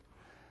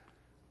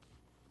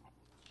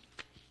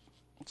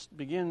Let's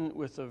begin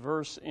with a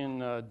verse in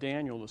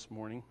Daniel this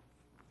morning.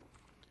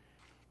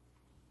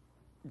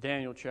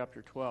 Daniel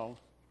chapter 12.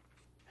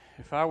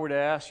 If I were to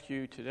ask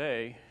you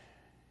today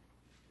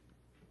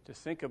to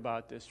think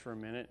about this for a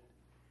minute,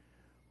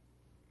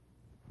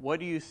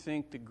 what do you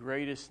think the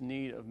greatest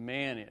need of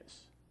man is?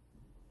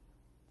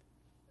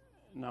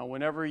 Now,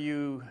 whenever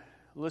you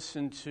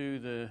listen to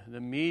the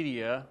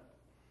media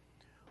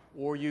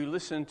or you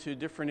listen to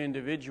different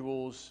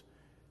individuals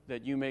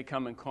that you may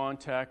come in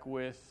contact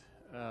with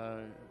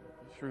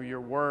through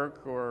your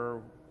work,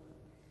 or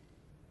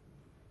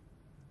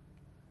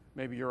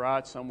maybe you're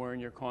out somewhere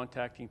and you're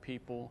contacting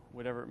people,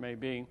 whatever it may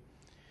be.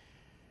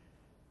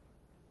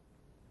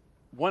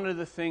 One of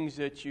the things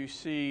that you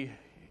see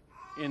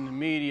in the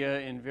media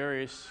in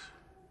various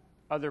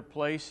other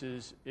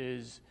places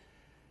is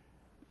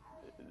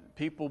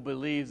people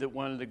believe that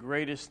one of the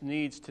greatest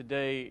needs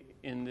today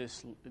in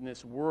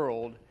this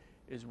world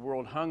is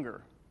world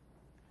hunger.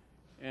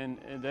 And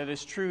that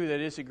is true. That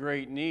is a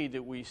great need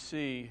that we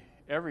see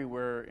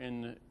everywhere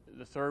in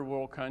the third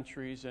world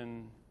countries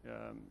and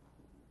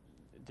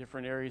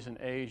different areas in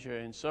Asia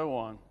and so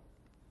on.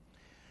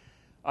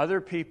 Other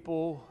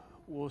people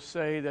will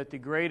say that the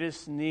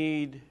greatest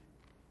need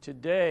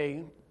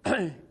today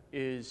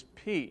is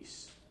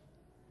peace.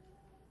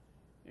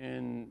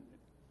 And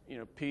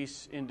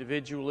peace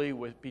individually,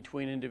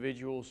 between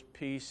individuals,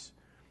 peace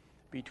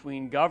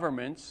between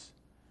governments.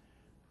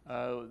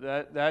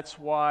 That's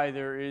why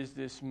there is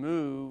this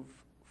move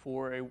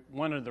for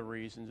one of the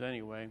reasons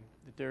anyway,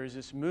 that there is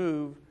this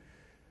move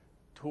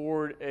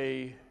toward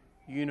a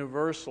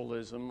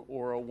universalism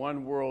or a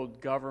one world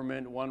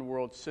government, one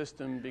world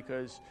system,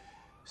 because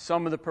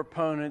some of the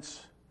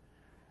proponents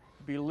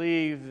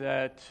believe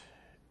that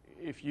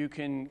if you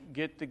can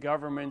get the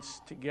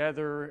governments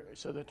together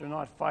so that they're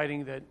not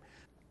fighting,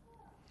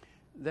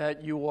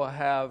 that you will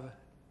have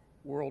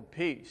world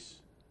peace.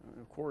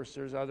 Of course,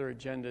 there's other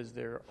agendas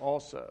there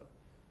also.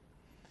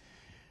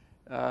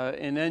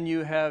 And then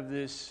you have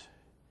this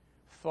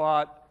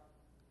thought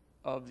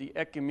of the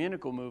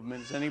ecumenical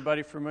movement. Is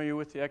anybody familiar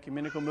with the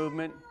ecumenical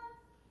movement?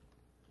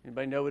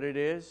 Anybody know what it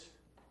is?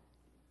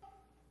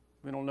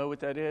 We don't know what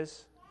that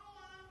is?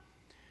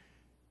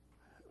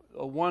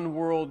 A one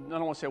world, I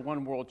don't want to say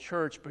one world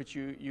church, but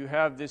you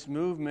have this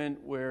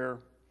movement where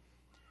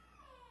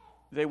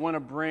they want to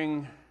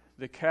bring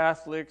the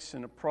Catholics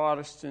and the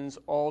Protestants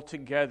all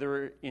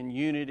together in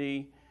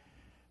unity.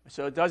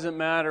 So it doesn't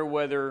matter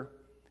whether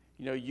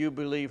you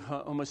believe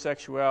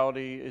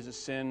homosexuality is a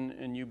sin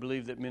and you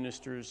believe that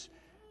ministers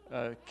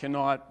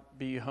cannot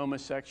be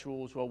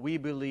homosexuals. Well, we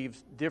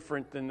believe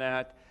different than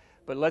that,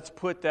 but let's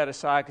put that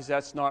aside because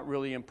that's not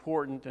really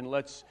important, and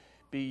let's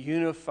be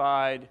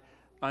unified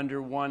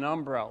under one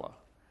umbrella.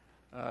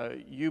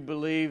 You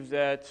believe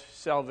that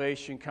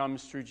salvation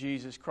comes through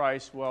Jesus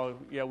Christ. Well,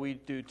 yeah, we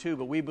do too,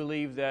 but we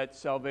believe that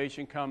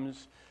salvation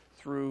comes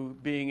through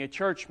being a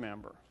church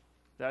member.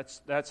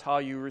 That's how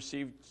you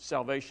receive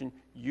salvation.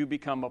 You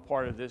become a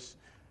part of this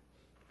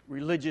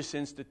religious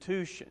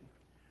institution.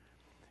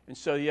 And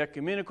so the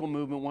ecumenical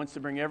movement wants to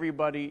bring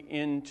everybody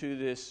into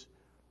this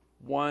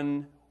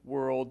one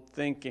world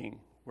thinking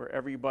where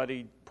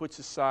everybody puts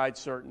aside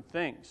certain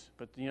things.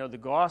 But the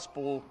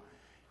gospel,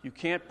 you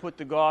can't put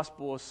the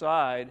gospel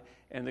aside,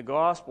 and the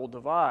gospel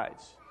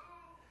divides.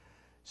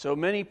 So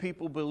many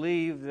people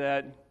believe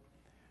that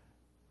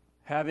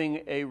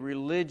having a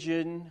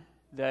religion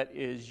that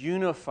is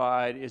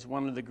unified is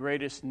one of the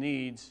greatest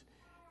needs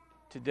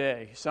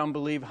today. Some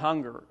believe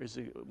hunger is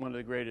one of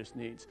the greatest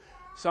needs.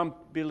 Some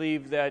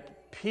believe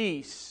that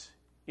peace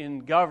in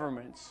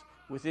governments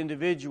with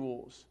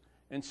individuals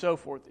and so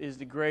forth is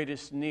the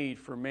greatest need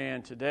for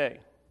man today.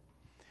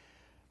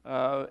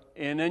 And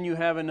then you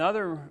have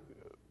another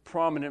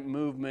prominent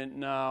movement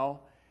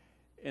now,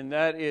 and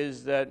that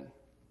is that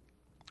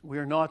we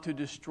are not to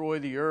destroy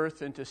the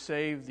earth and to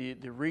save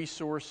the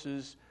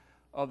resources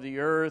of the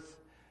earth,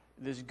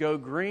 this go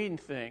green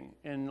thing.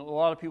 And a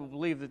lot of people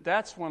believe that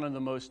that's one of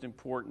the most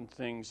important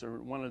things, or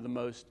one of the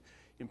most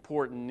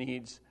important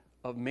needs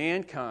of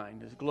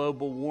mankind, is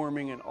global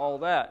warming and all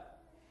that.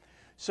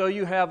 So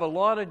you have a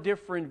lot of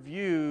different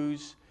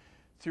views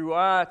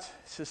throughout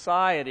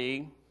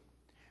society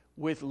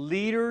with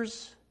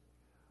leaders.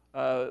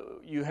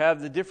 You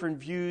have the different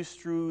views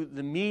through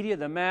the media,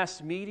 the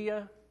mass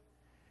media,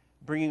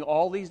 bringing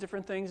all these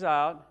different things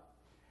out.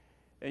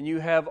 And you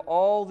have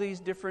all these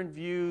different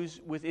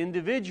views with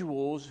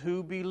individuals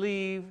who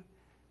believe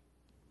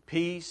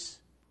peace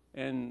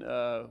and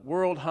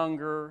world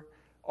hunger,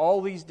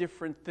 all these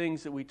different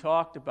things that we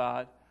talked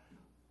about,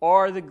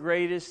 are the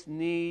greatest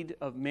need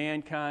of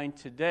mankind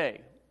today.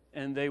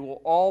 And they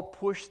will all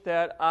push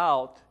that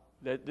out,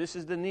 that this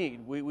is the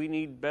need. We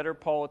need better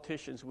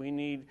politicians. We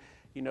need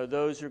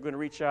those who are going to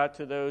reach out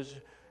to those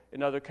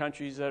in other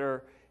countries that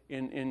are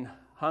in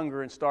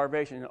hunger and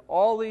starvation. And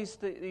all these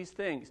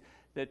things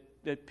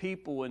that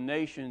people and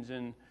nations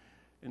and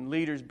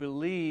leaders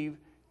believe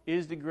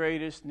is the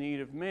greatest need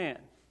of man.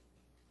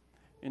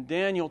 In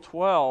Daniel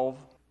 12,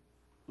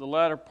 the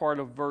latter part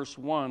of verse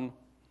 1,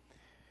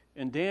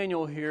 And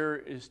Daniel here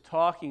is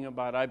talking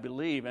about, I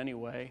believe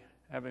anyway,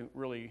 I haven't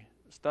really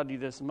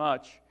studied this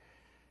much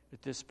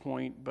at this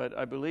point, but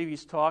I believe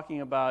he's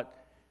talking about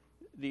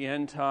the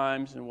end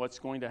times and what's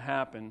going to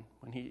happen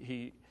when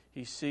he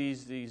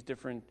sees these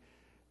different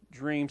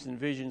dreams and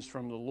visions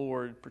from the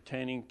Lord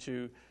pertaining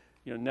to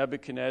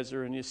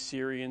Nebuchadnezzar and his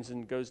Syrians,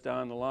 and goes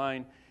down the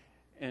line,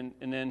 and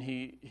then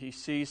he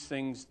sees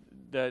things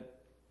that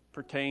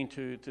pertain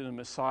to the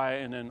Messiah,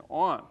 and then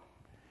on.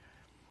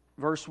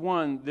 Verse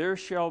 1, there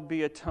shall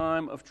be a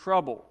time of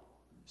trouble,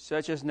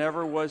 such as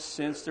never was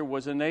since there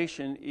was a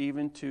nation,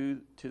 even to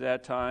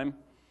that time.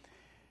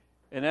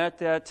 And at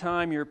that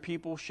time your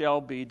people shall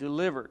be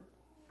delivered.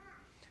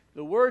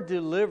 The word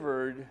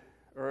delivered,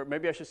 or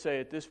maybe I should say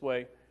it this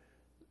way,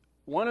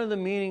 one of the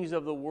meanings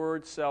of the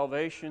word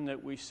salvation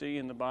that we see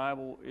in the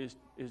Bible is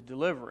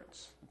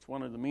deliverance. It's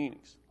one of the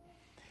meanings.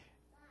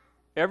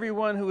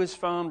 Everyone who is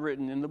found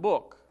written in the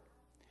book,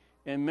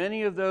 and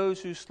many of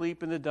those who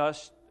sleep in the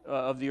dust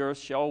of the earth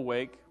shall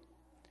awake,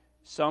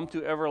 some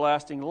to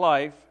everlasting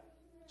life,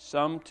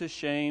 some to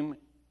shame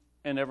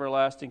and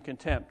everlasting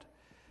contempt.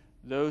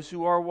 Those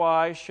who are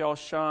wise shall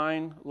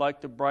shine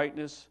like the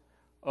brightness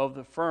of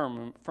the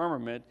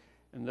firmament,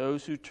 and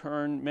those who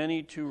turn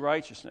many to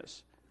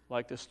righteousness,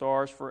 like the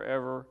stars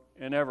forever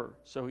and ever.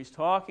 So he's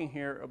talking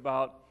here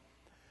about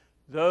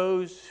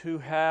those who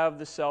have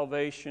the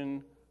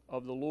salvation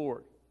of the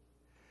Lord.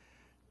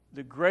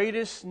 The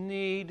greatest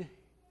need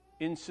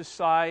in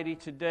society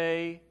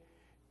today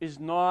is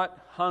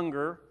not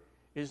hunger,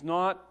 is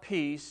not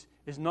peace,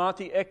 is not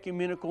the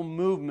ecumenical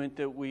movement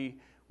that we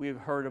have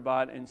heard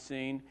about and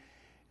seen.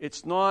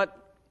 It's not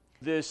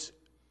this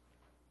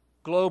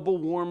global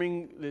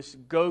warming, this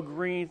go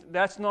green.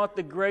 That's not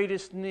the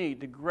greatest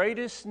need. The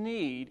greatest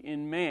need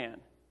in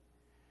man,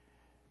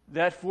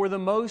 that for the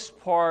most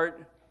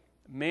part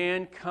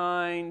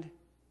mankind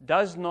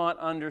does not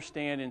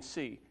understand and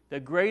see. The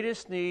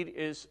greatest need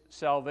is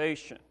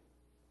salvation.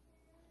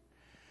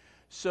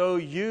 So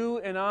you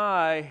and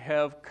I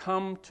have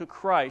come to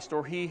Christ,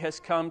 or He has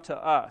come to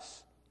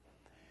us.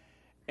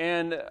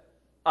 And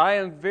I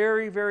am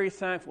very, very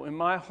thankful. In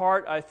my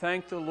heart, I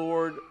thank the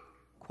Lord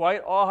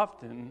quite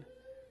often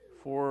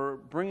for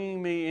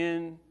bringing me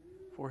in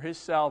for His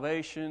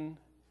salvation.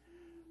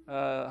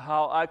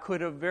 How I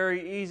could have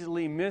very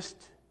easily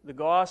missed the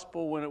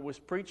gospel when it was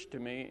preached to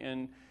me.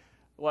 And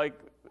like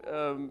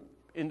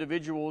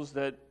individuals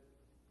that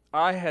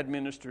I had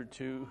ministered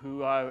to,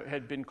 who I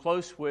had been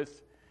close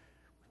with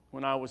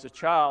when I was a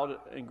child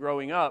and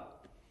growing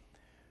up,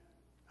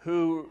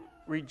 who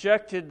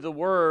rejected the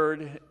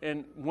word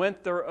and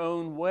went their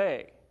own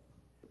way.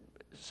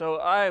 So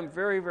I am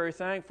very, very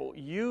thankful.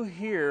 You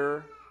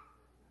here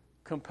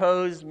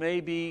compose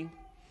maybe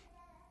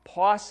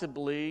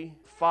possibly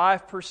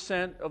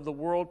 5% of the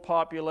world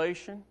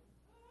population.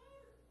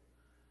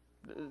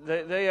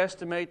 They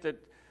estimate that,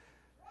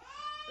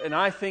 and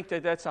I think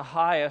that that's a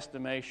high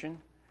estimation,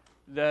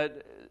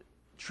 that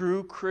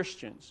true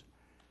Christians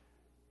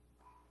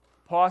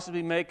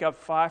possibly make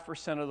up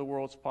 5% of the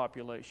world's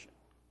population.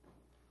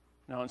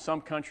 Now, in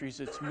some countries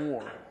it's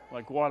more.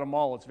 Like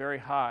Guatemala, it's very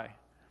high.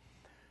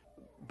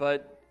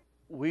 But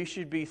we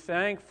should be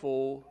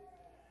thankful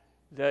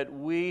that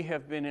we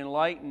have been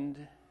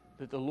enlightened,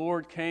 that the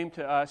Lord came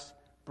to us,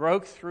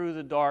 broke through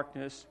the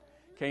darkness,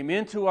 came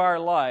into our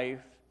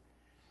life,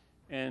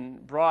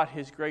 and brought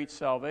His great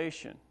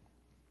salvation.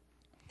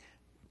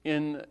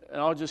 And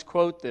I'll just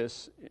quote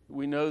this.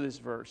 We know this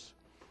verse.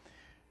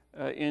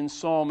 In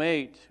Psalm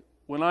 8,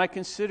 when I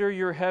consider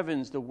your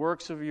heavens, the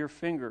works of your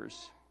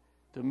fingers,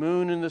 the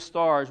moon and the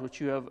stars which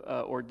you have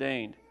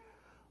ordained,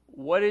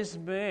 what is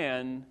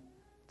man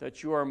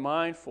that you are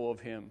mindful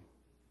of him?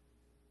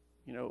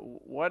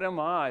 What am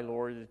I,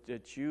 Lord,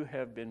 that you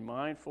have been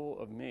mindful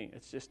of me?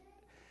 It's just,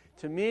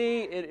 to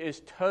me, it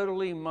is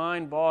totally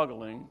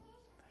mind-boggling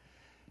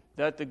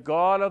that the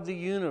God of the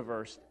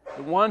universe,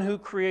 the one who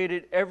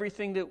created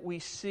everything that we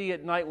see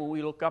at night when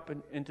we look up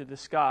into the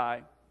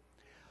sky,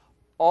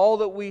 all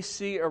that we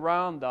see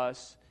around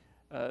us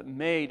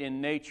made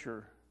in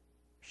nature,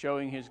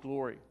 showing His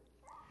glory.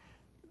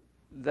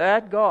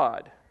 That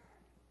God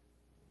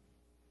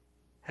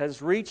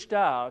has reached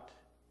out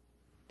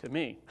to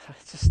me.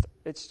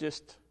 It's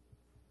just,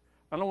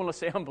 I don't want to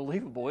say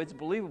unbelievable. It's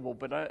believable,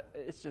 but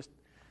it's just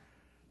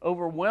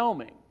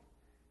overwhelming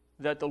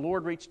that the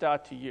Lord reached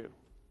out to you.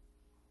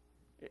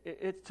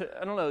 I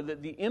don't know,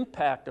 the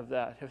impact of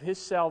that, of His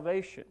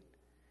salvation.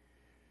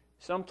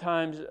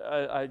 Sometimes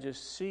I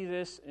just see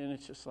this and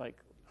it's just like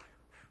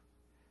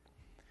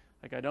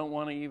I don't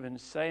want to even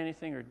say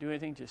anything or do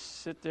anything,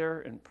 just sit there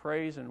and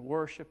praise and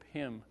worship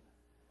Him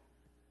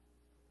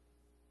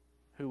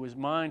who was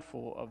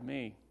mindful of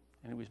me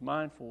and who was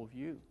mindful of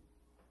you.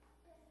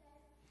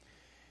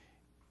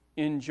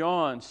 In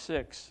John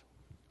 6,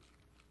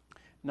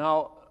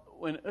 now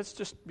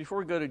before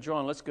we go to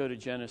John, let's go to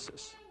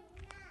Genesis.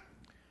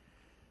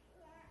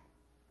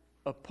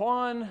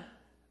 Upon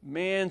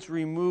man's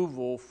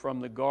removal from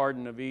the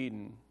Garden of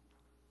Eden,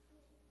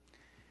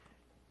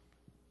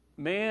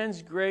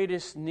 man's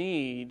greatest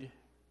need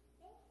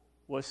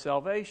was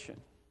salvation.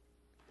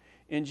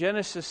 In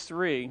Genesis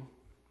 3,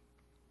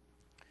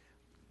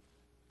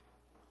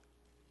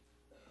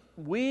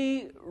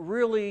 we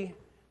really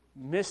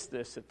miss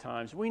this at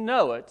times. We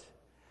know it,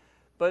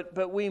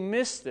 but we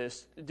miss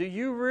this. Do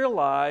you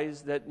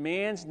realize that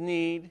man's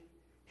need,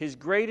 his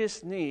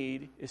greatest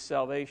need, is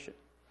salvation?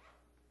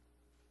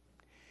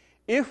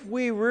 If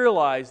we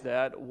realize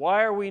that,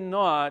 why are we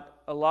not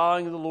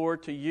allowing the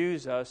Lord to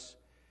use us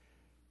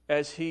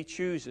as He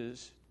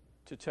chooses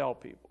to tell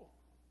people?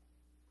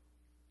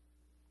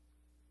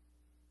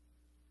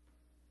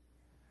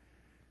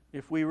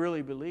 If we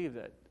really believe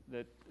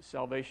that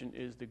salvation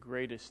is the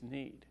greatest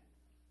need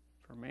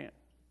for man.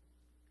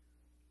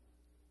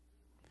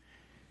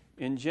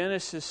 In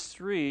Genesis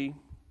 3,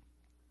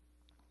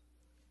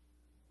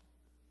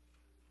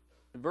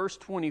 verse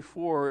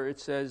 24, it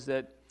says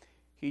that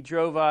He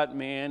drove out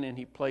man and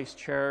He placed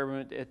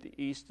cherubim at the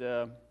east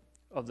of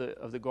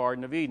the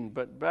Garden of Eden.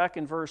 But back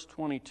in verse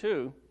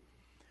 22,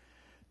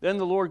 then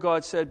the Lord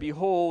God said,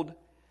 behold,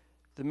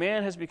 the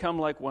man has become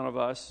like one of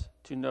us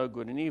to know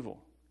good and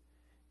evil.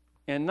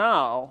 And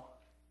now,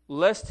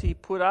 lest he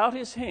put out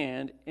his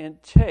hand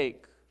and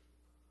take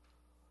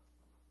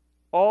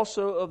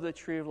also of the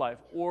tree of life,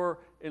 or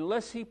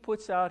unless he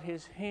puts out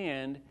his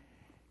hand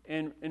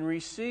and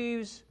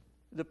receives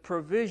the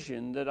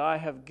provision that I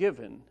have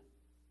given,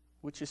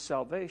 which is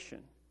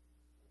salvation,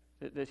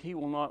 that he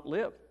will not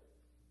live.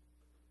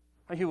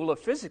 He will live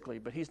physically,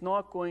 but he's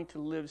not going to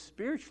live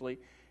spiritually.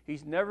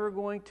 He's never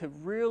going to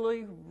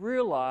really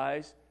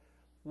realize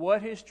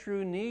what his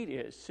true need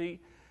is. See,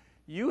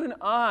 you and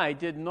I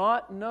did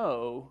not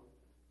know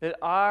that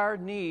our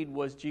need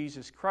was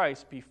Jesus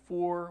Christ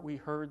before we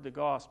heard the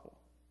gospel.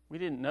 We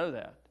didn't know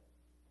that.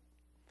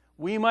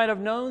 We might have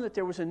known that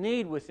there was a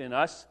need within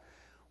us.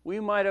 We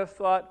might have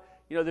thought,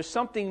 there's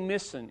something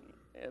missing.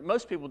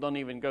 Most people don't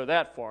even go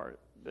that far,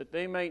 that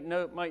they might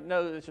know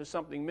that there's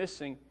something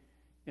missing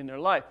in their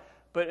life.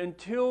 But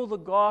until the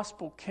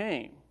gospel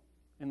came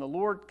and the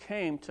Lord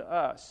came to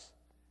us,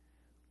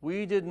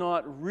 we did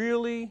not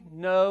really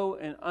know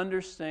and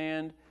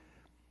understand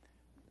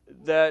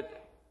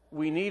that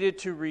we needed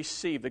to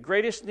receive. The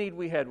greatest need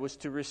we had was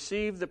to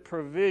receive the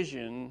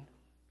provision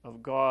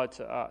of God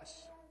to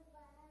us,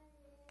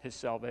 His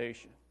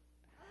salvation.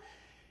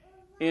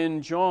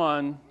 In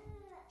John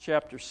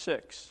chapter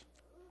 6.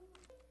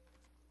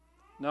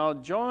 Now,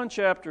 John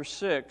chapter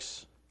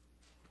 6,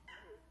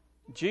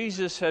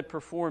 Jesus had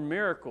performed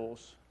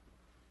miracles,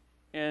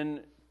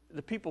 and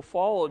the people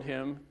followed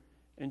Him,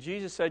 and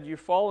Jesus said, you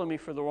follow me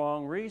for the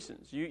wrong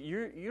reasons.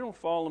 You don't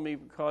follow me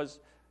because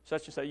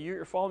such and such.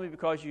 You're following me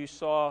because you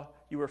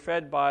were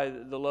fed by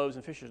the loaves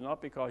and fishes, not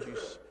because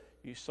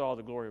you saw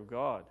the glory of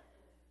God.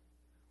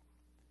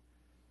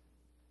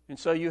 And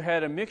so you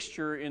had a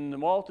mixture in the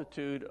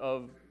multitude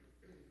of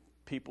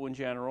people in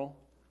general.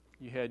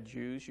 You had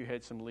Jews, you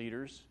had some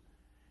leaders,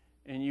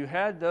 and you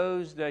had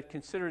those that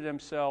considered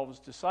themselves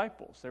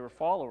disciples. They were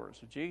followers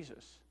of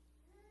Jesus.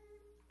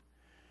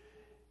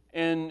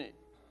 And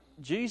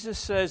Jesus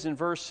says in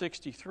verse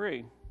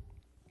 63,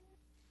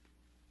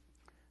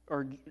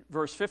 or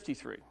verse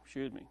 53,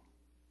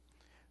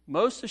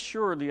 most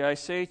assuredly I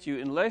say to you,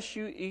 unless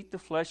you eat the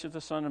flesh of the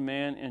Son of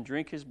Man and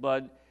drink His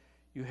blood,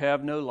 you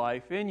have no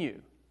life in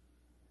you.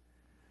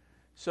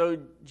 So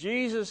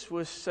Jesus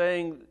was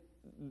saying,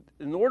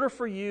 in order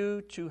for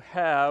you to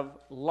have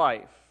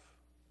life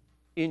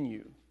in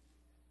you,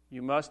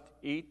 you must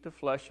eat the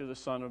flesh of the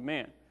Son of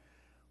Man.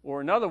 Or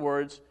in other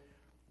words,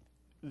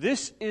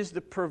 this is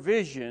the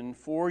provision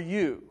for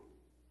you.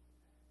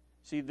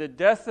 See, the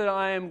death that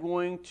I am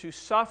going to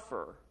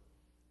suffer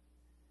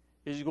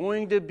is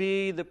going to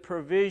be the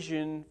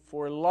provision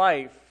for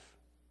life.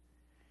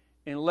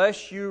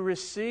 Unless you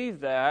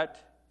receive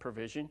that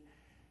provision,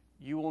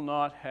 you will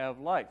not have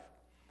life.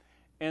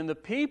 And the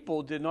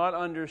people did not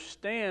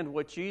understand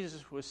what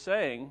Jesus was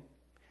saying,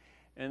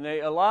 and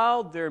they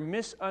allowed their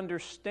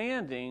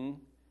misunderstanding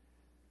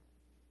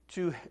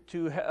to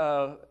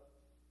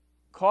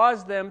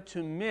cause them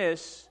to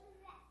miss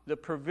the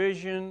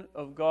provision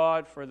of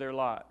God for their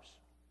lives.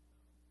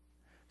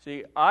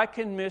 See, I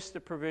can miss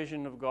the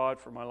provision of God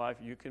for my life.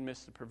 You can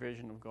miss the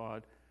provision of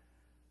God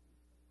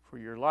for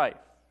your life.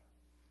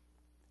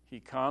 He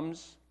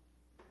comes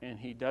and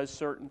He does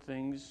certain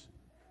things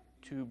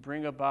to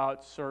bring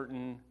about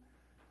certain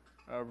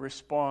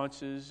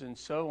responses and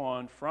so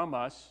on from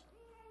us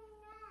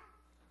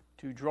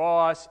to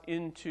draw us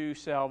into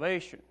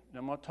salvation. Now,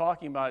 I'm not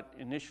talking about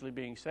initially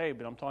being saved,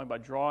 but I'm talking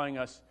about drawing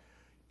us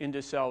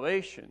into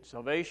salvation.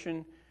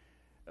 Salvation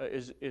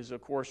is,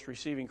 of course,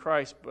 receiving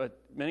Christ, but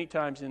many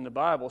times in the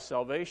Bible,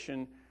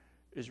 salvation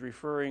is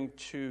referring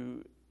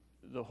to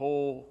the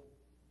whole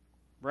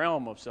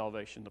realm of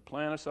salvation, the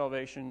plan of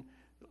salvation,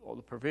 all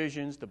the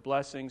provisions, the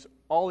blessings,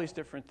 all these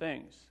different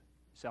things.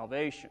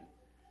 Salvation,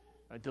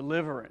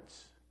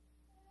 deliverance.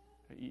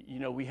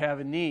 We have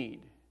a need.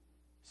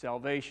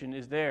 Salvation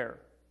is there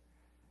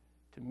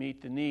to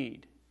meet the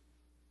need.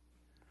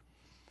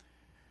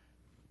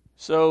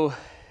 So,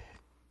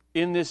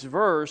 in this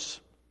verse,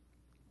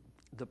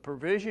 the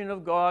provision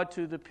of God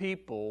to the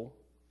people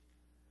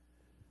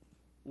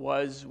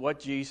was what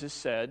Jesus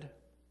said,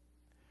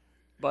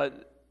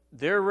 but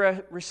their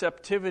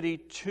receptivity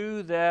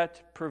to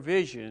that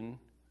provision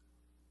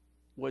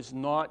was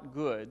not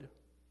good,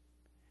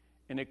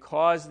 and it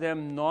caused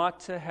them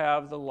not to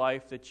have the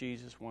life that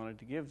Jesus wanted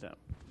to give them.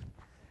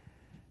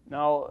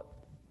 Now,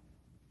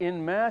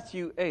 in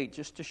Matthew 8,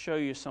 just to show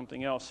you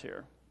something else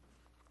here,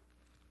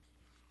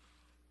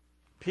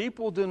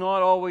 people do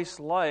not always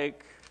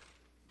like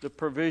the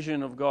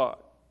provision of God.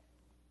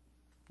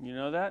 You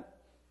know that?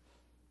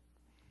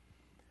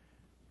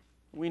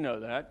 We know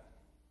that.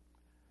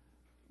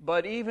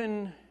 But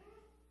even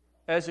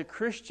as a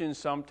Christian,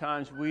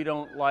 sometimes we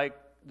don't like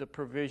the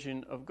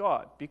provision of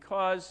God,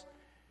 because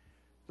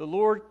the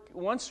Lord,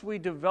 once we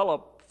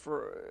develop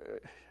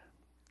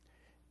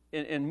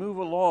and move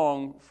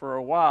along for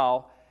a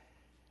while,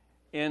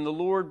 and the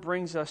Lord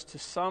brings us to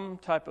some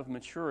type of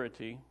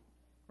maturity,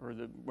 or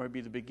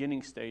maybe the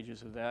beginning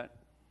stages of that,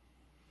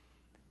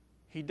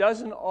 He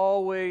doesn't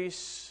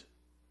always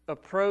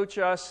approach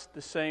us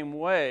the same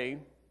way,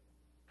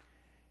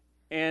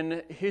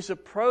 and His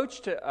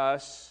approach to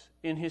us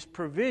in His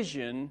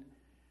provision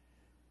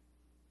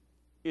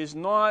is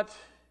not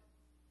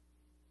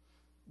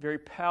very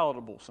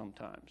palatable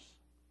sometimes.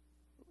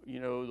 You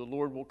know, the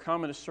Lord will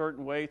come in a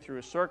certain way through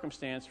a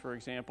circumstance, for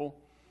example,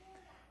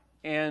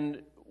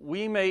 and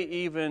we may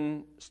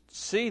even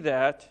see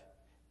that,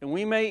 and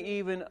we may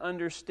even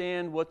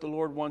understand what the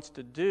Lord wants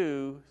to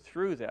do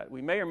through that.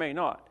 We may or may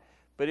not,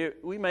 but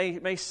we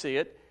may see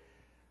it,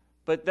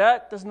 but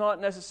that does not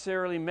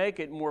necessarily make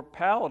it more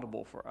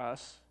palatable for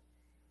us.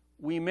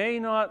 We may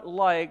not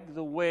like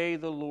the way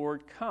the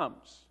Lord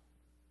comes.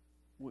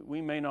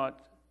 We may not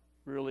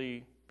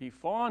really be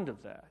fond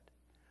of that.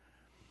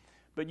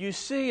 But you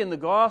see in the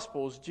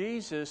Gospels,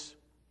 Jesus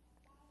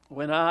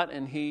went out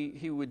and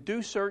he would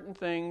do certain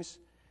things.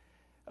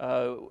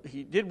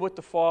 He did what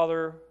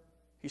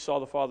he saw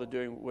the Father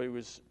doing, what he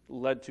was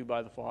led to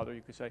by the Father,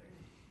 you could say.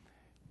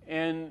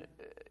 And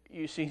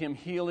you see him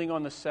healing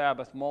on the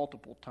Sabbath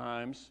multiple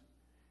times.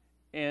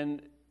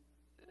 And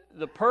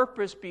the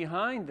purpose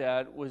behind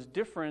that was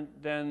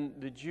different than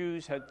the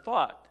Jews had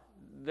thought.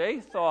 They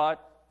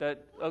thought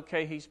that,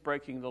 okay, he's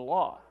breaking the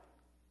law.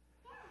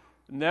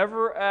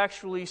 Never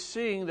actually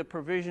seeing the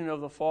provision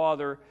of the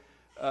Father,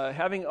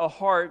 having a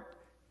heart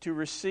to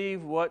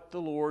receive what the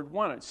Lord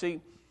wanted.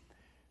 See,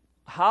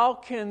 how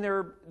can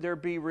there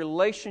be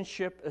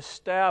relationship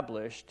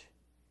established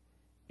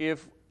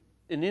if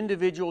an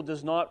individual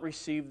does not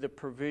receive the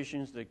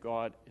provisions that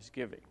God is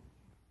giving?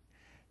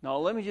 Now,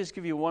 let me just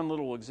give you one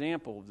little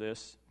example of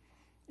this.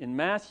 In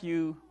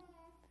Matthew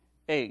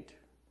 8,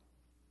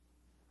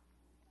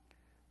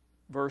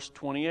 verse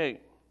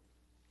 28,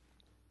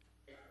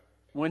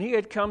 when he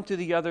had come to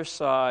the other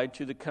side,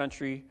 to the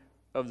country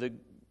of the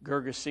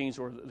Gergesenes,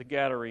 or the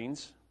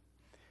Gadarenes,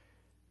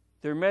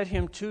 there met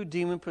him 2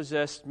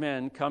 demon-possessed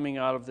men coming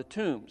out of the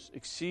tombs,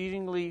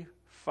 exceedingly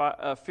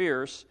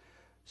fierce,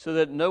 so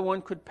that no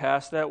one could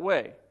pass that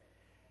way.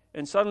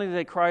 And suddenly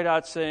they cried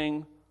out,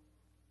 saying,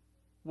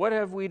 "What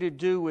have we to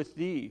do with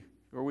thee,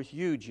 or with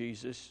you,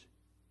 Jesus,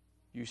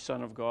 you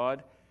Son of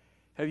God?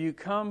 Have you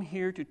come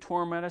here to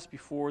torment us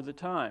before the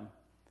time?"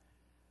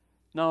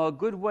 Now a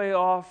good way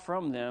off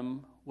from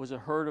them was a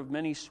herd of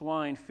many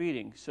swine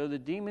feeding. So the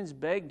demons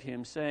begged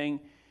him,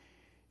 saying,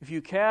 "If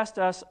you cast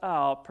us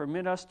out,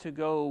 permit us to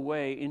go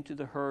away into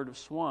the herd of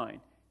swine."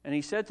 And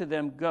he said to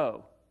them,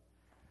 "Go."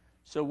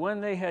 So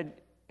when they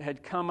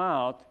had come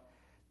out,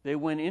 they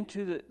went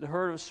into the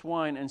herd of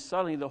swine, and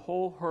suddenly the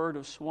whole herd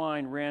of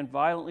swine ran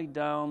violently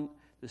down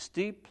the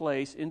steep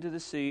place into the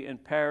sea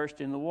and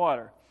perished in the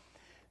water.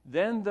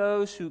 Then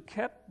those who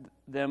kept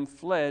them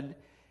fled,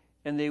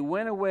 and they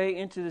went away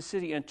into the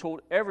city and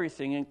told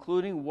everything,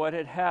 including what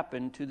had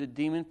happened to the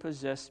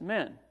demon-possessed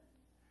men.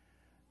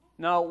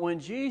 Now, when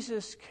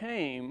Jesus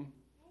came,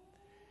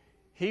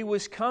 he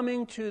was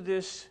coming to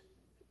this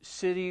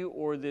city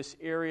or this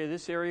area.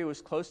 This area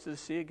was close to the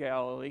Sea of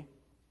Galilee.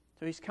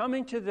 So he's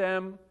coming to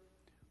them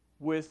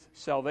with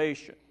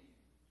salvation.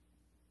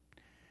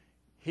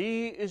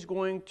 He is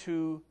going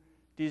to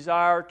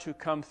desire to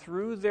come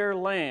through their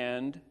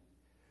land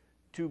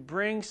to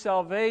bring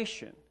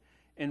salvation.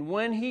 And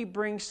when he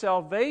brings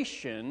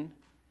salvation,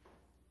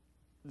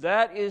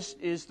 that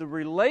is the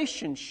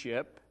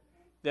relationship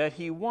that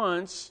he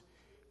wants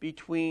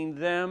between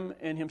them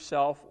and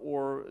himself,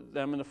 or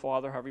them and the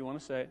Father, however you want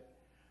to say it.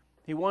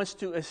 He wants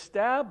to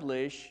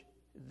establish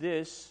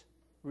this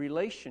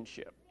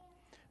relationship.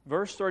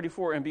 Verse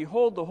 34, "And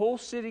behold, the whole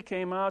city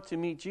came out to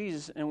meet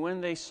Jesus, and when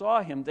they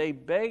saw him, they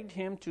begged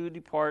him to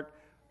depart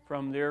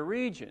from their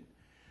region."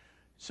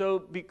 So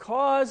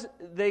because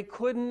they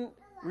couldn't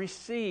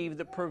receive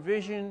the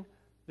provision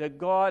that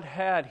God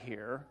had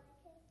here,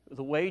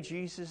 the way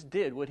Jesus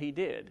did what he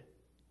did,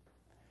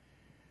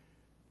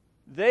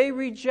 they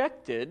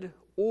rejected,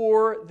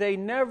 or they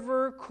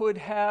never could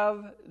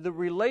have the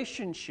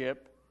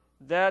relationship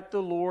that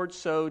the Lord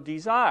so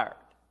desired.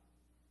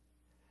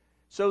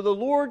 So the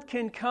Lord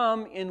can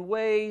come in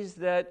ways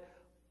that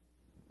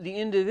the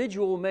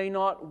individual may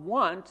not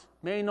want,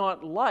 may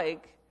not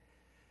like,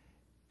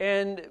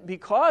 and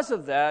because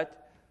of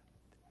that,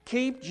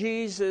 keep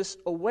Jesus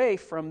away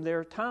from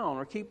their town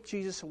or keep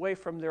Jesus away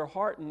from their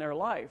heart and their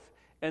life.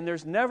 And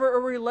there's never a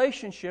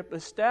relationship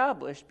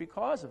established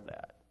because of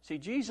that. See,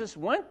 Jesus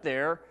went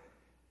there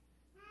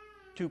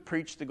to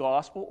preach the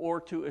gospel or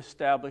to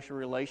establish a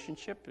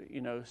relationship,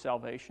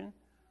 salvation.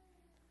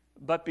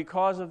 But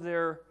because of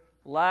their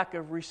lack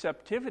of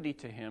receptivity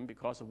to him,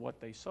 because of what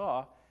they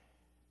saw,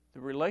 the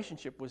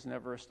relationship was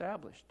never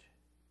established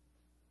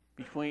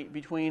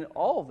between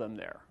all of them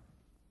there.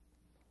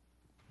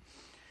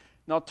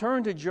 Now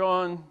turn to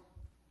John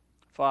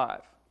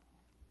 5.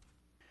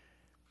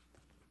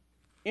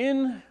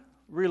 In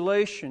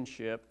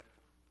relationship,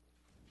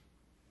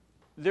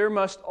 there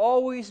must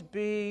always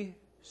be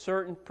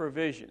certain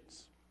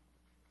provisions.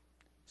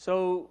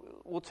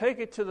 So we'll take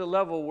it to the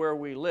level where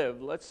we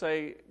live, let's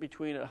say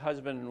between a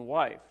husband and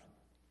wife.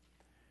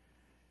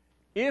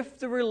 If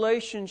the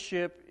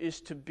relationship is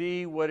to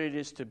be what it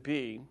is to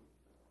be,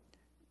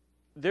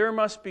 there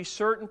must be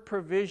certain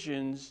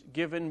provisions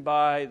given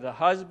by the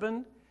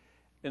husband,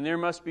 and there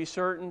must be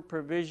certain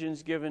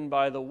provisions given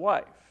by the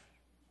wife.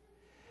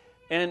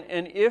 And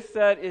if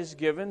that is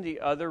given,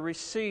 the other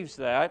receives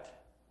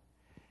that,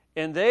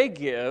 and they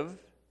give,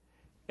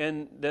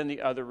 and then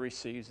the other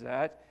receives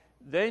that,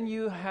 then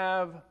you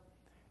have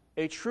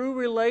a true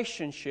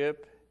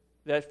relationship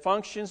that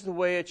functions the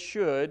way it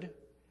should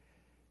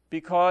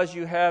because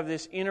you have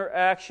this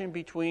interaction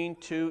between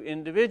two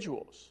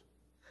individuals.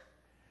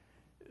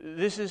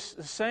 This is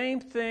the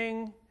same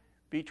thing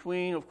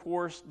between, of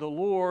course, the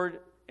Lord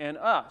and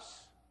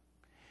us.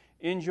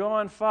 In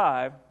John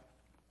 5,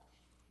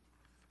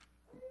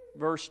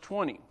 verse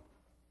 20,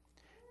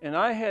 and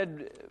I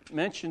had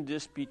mentioned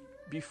this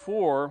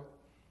before,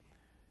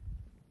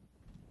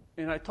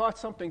 and I taught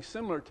something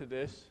similar to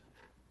this,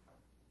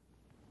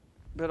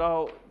 but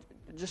I'll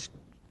just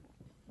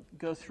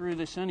go through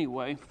this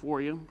anyway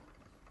for you.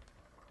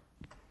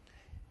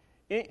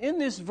 In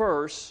this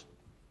verse,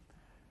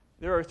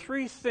 there are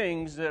three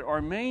things that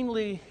are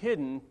mainly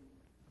hidden.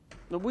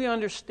 We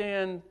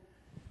understand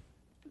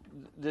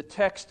the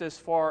text as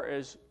far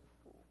as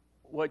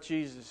what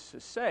Jesus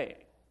is saying.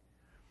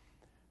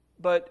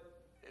 But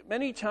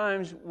many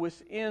times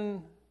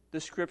within the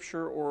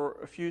Scripture or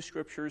a few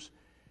Scriptures,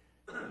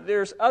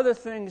 there's other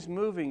things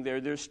moving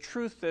there. There's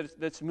truth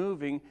that's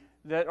moving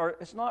that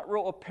it's not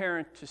real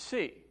apparent to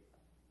see.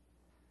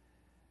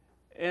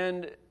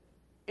 And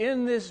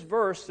in this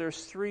verse,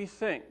 there's three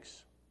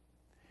things.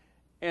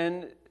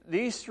 And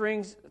these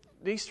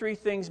three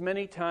things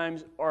many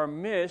times are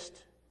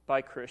missed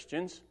by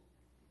Christians.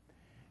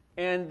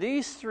 And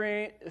these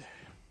three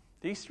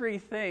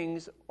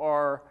things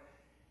are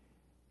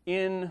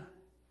in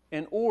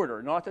an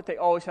order. Not that they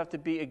always have to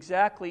be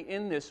exactly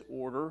in this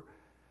order,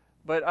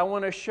 but I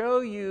want to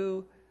show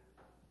you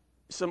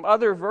some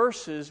other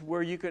verses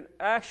where you can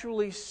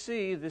actually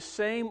see the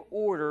same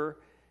order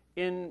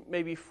in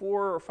maybe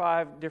 4 or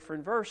 5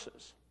 different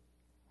verses.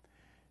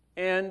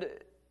 And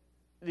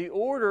the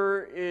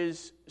order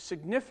is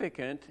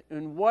significant,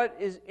 and what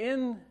is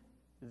in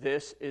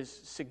this is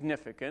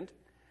significant.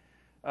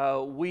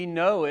 We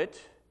know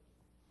it.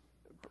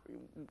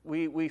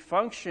 We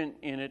function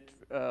in it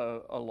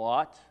a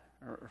lot,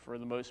 or for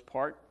the most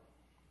part.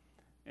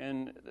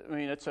 And, I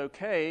mean, it's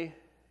okay.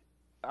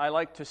 I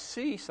like to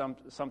see some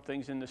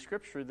things in the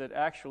Scripture that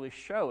actually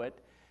show it,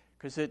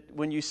 because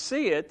when you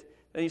see it,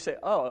 then you say,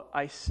 oh,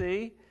 I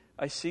see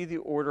the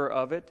order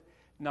of it.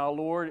 Now,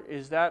 Lord,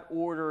 is that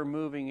order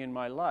moving in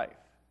my life?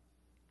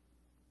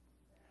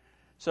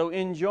 So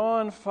in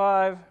John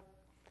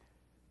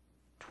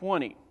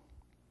 5:20,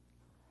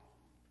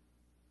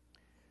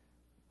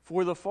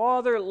 for the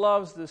Father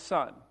loves the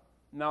Son.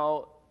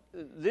 Now,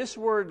 this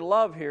word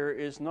love here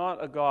is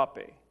not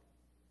agape.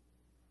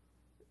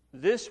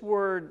 This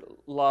word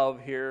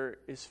love here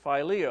is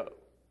phileo.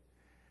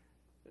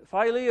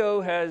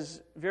 Phileo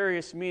has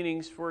various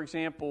meanings. For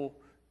example,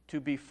 to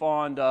be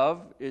fond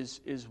of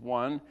is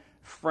one.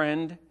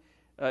 Friend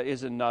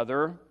is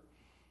another.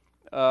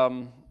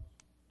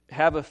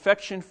 Have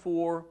affection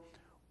for,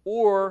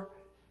 or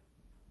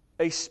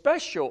a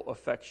special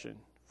affection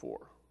for.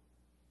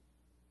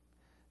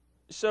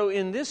 So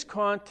in this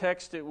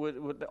context, it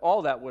would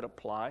all that would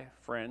apply,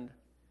 friend.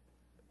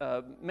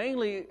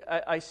 Mainly,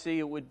 I see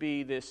it would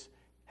be this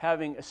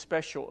having a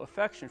special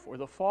affection for.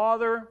 The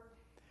Father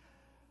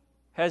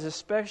has a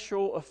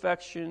special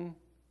affection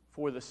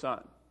for the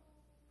Son.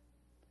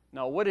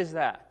 Now, what is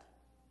that?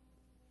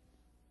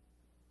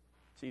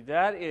 See,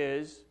 that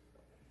is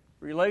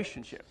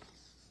relationship.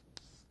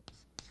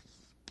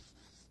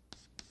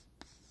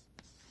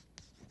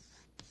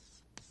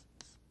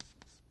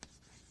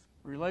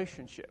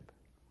 Relationship.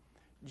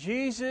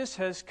 Jesus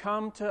has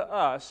come to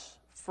us,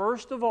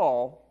 first of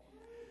all,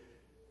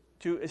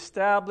 to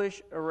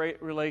establish a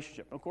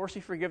relationship. Of course, He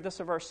forgives us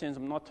of our sins.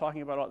 I'm not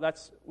talking about all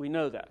that's. We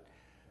know that.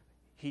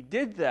 He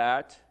did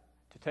that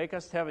to take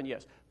us to heaven,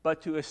 yes,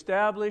 but to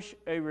establish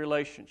a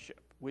relationship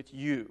with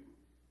you.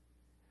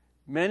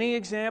 Many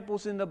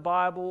examples in the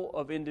Bible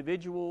of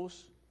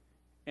individuals,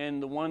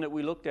 and the one that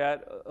we looked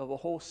at of a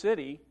whole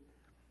city,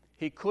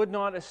 he could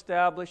not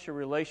establish a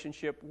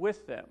relationship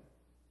with them.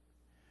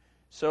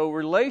 So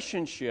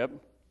relationship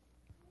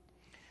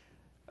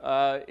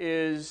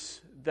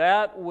is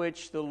that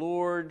which the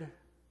Lord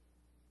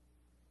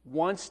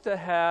wants to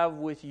have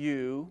with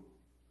you,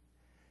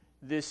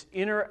 this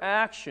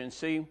interaction.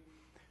 See,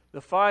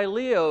 the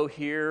phileo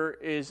here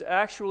is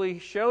actually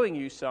showing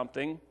you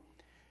something,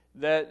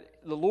 that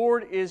the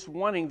Lord is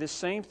wanting the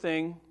same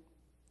thing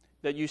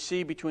that you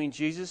see between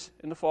Jesus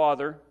and the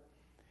Father.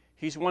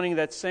 He's wanting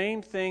that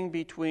same thing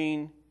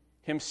between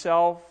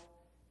himself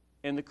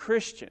and the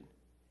Christian.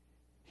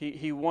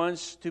 He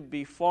wants to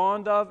be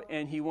fond of,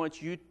 and he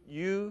wants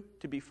you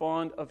to be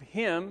fond of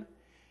him.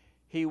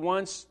 He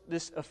wants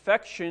this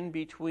affection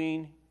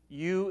between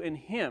you and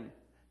him.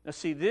 Now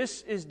see,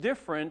 this is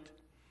different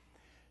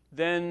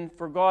than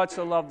for God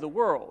so loved the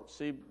world.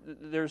 See,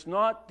 there's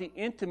not the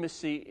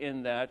intimacy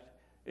in that.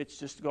 It's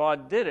just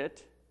God did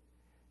it.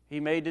 He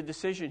made the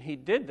decision. He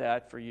did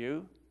that for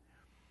you.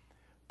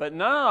 But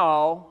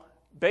now,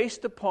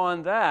 based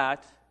upon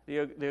that, the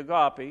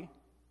agape,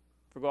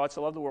 for God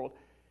so loved the world,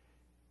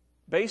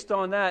 based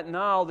on that,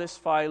 now this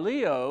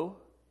phileo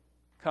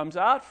comes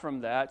out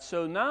from that.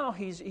 So now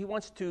he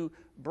wants to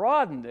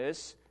broaden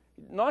this,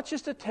 not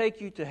just to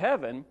take you to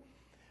heaven,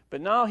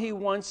 but now he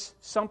wants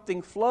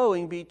something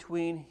flowing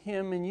between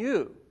him and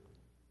you.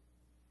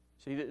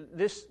 See,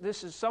 this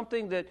is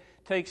something that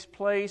takes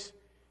place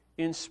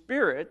in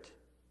spirit,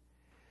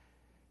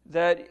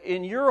 that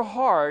in your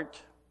heart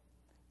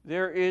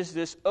there is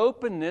this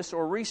openness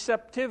or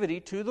receptivity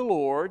to the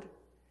Lord,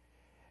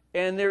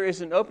 and there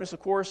is an openness, of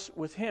course,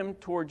 with him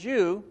towards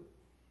you,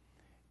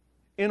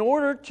 in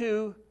order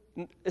to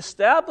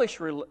establish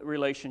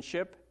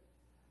relationship,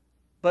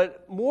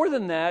 but more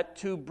than that,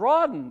 to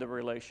broaden the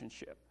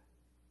relationship.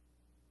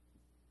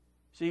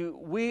 See,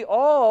 we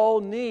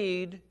all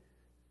need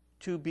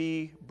to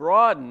be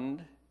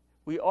broadened.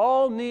 We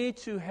all need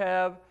to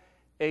have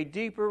a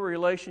deeper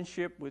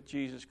relationship with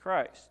Jesus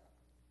Christ.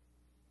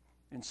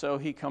 And so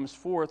he comes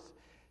forth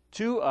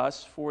to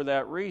us for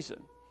that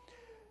reason.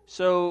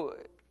 So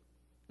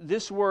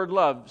this word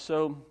love,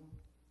 so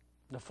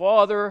the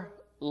Father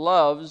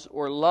loves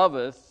or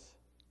loveth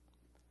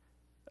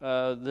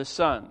the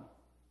Son.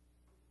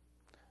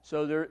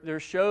 So there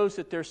shows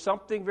that there's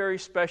something very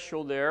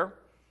special there.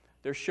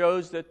 There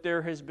shows that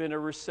there has been a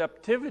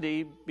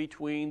receptivity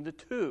between the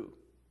two.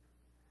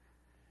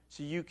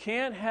 So you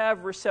can't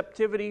have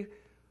receptivity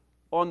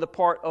on the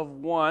part of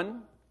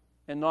one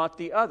and not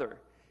the other.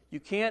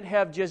 You can't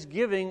have just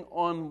giving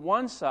on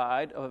one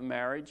side of a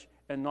marriage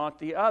and not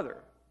the other.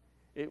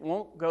 It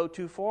won't go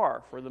too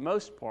far for the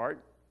most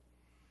part.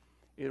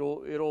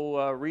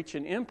 It'll reach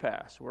an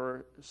impasse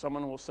where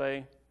someone will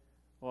say,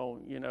 well,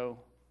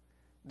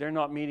 they're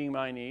not meeting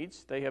my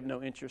needs. They have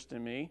no interest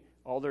in me.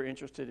 All they're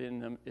interested in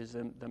them is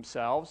in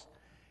themselves.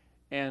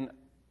 And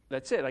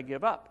that's it, I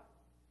give up.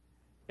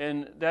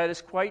 And that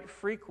is quite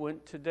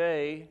frequent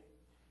today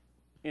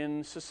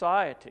in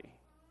society,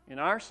 in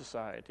our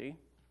society,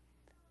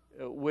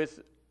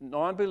 with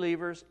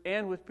non-believers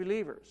and with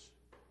believers.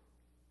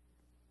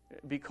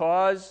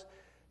 Because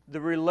the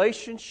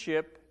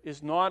relationship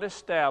is not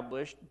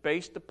established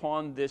based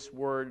upon this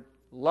word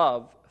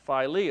love,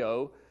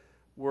 phileo,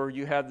 where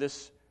you have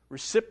this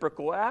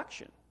reciprocal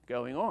action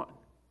going on.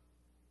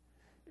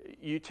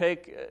 You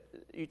take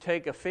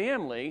a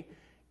family,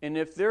 and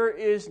if there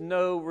is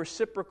no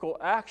reciprocal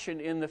action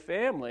in the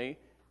family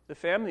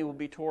will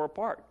be tore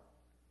apart.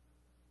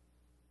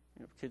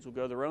 Kids will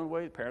go their own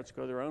way, the parents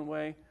will go their own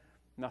way,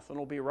 nothing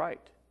will be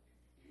right.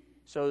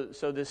 So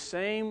the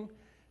same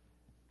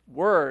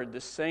word,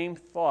 the same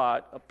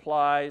thought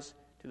applies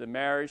to the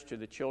marriage, to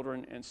the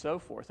children, and so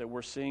forth, that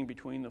we're seeing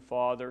between the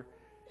Father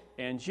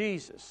and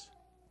Jesus.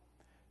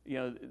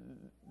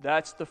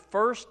 That's the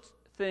first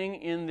thing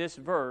in this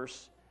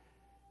verse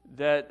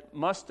that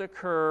must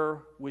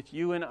occur with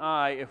you and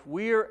I if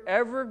we are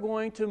ever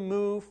going to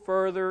move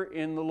further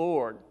in the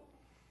Lord.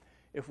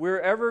 If we're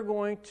ever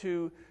going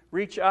to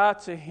reach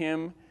out to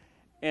him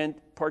and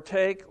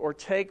partake or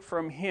take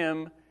from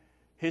him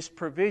his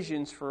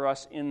provisions for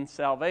us in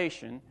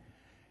salvation,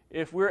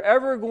 if we're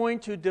ever going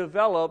to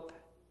develop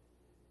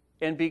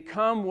and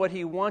become what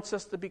he wants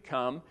us to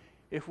become,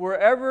 if we're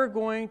ever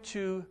going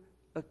to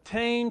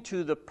attain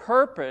to the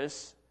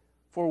purpose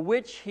for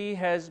which he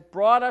has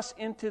brought us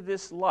into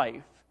this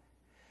life,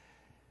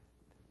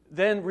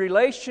 then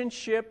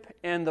relationship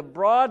and the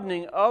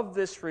broadening of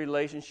this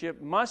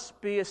relationship must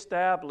be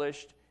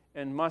established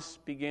and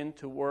must begin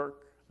to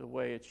work the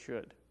way it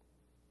should.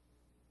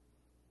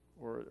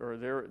 Or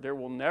there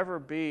will never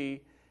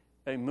be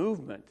a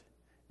movement.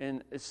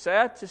 And it's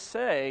sad to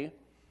say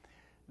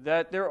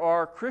that there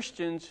are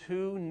Christians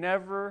who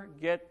never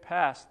get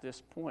past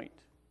this point.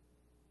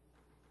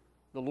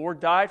 The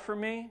Lord died for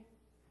me.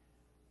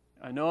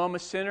 I know I'm a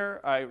sinner.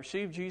 I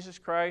received Jesus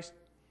Christ.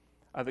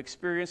 I've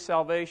experienced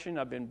salvation.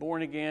 I've been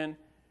born again.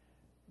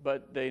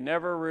 But they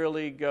never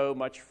really go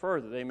much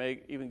further. They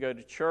may even go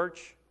to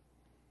church.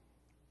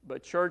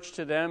 but church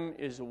to them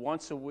is a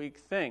once-a-week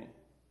thing.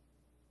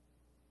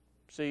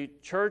 See,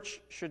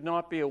 church should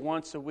not be a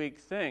once-a-week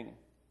thing.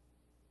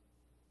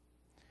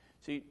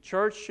 See,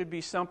 church should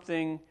be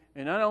something,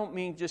 and I don't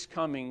mean just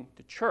coming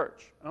to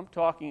church. I'm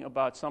talking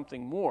about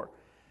something more.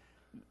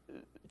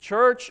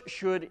 Church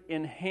should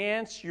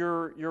enhance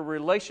your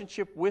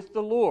relationship with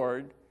the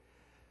Lord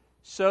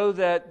so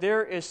that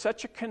there is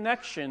such a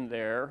connection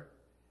there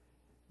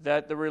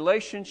that the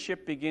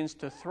relationship begins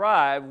to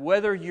thrive,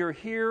 whether you're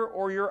here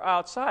or you're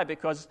outside,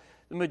 because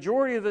the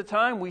majority of the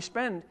time we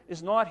spend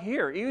is not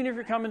here. Even if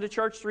you're coming to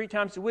church 3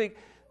 times a week,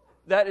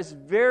 that is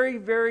very,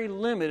 very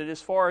limited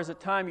as far as the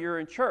time you're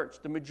in church.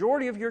 The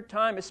majority of your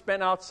time is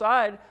spent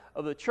outside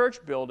of the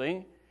church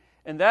building,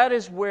 and that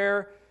is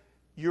where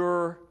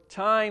your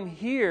time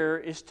here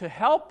is to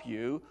help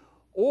you,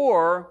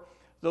 or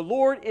the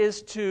Lord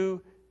is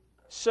to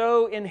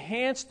so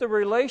enhance the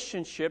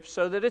relationship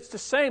so that it's the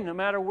same no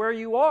matter where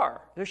you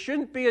are. There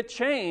shouldn't be a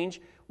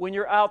change when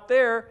you're out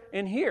there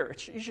and here.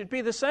 It should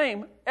be the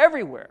same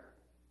everywhere.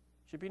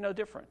 It should be no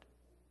different.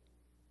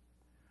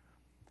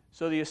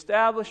 So the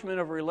establishment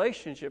of a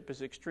relationship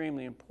is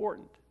extremely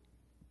important.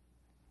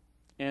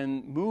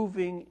 And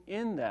moving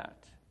in that.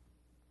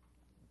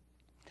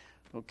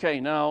 Okay,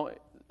 now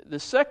the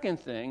second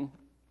thing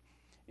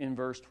in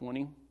verse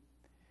 20.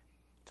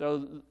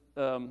 So,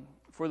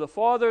 for the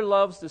Father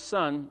loves the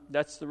Son,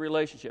 that's the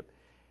relationship,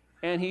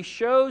 and He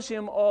shows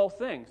Him all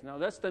things. Now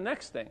that's the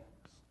next thing.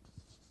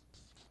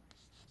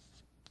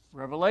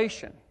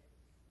 Revelation.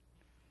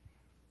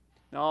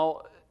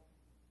 Now,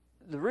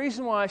 the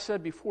reason why I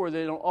said before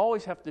they don't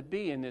always have to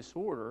be in this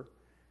order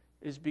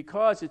is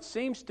because it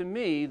seems to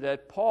me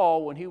that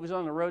Paul, when he was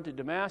on the road to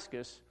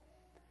Damascus,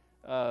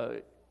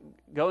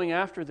 going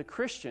after the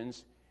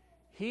Christians,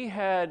 he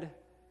had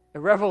a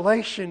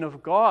revelation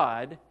of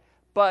God,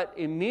 but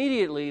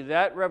immediately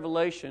that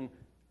revelation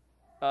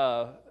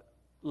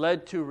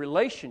led to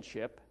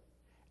relationship.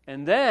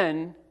 And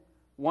then,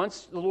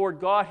 once the Lord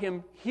got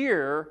him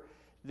here,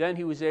 then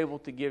he was able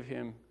to give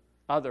him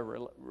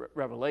other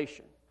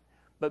revelation.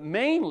 But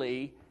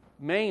mainly,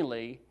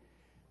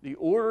 the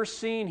order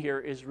seen here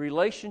is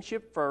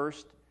relationship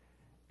first,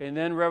 and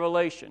then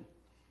revelation.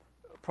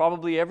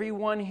 Probably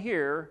everyone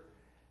here,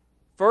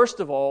 first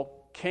of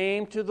all,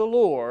 came to the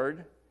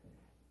Lord.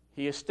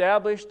 He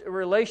established a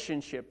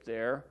relationship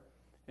there,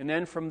 and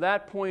then from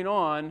that point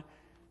on,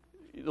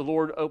 the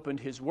Lord opened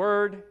His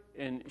Word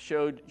and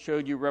showed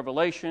you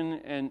revelation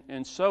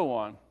and so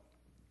on.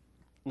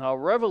 Now,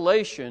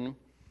 revelation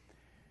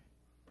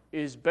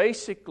is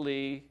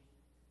basically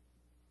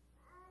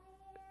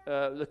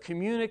the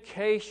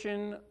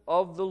communication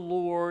of the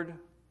Lord,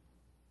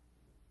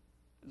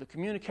 the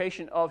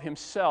communication of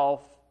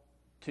Himself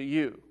to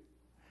you.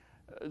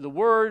 The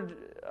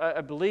word,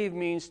 I believe,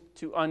 means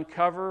to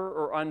uncover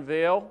or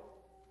unveil.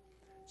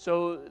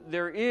 So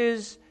there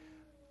is,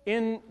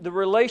 in the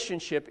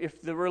relationship,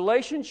 if the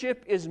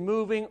relationship is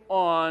moving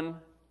on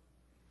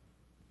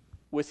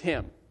with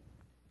Him,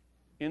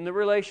 in the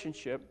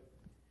relationship,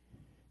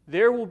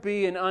 there will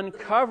be an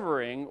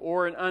uncovering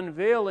or an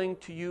unveiling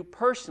to you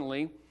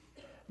personally.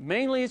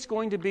 Mainly it's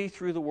going to be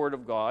through the Word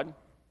of God.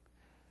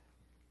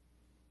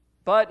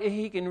 But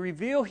He can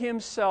reveal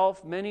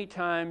Himself many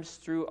times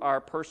through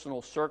our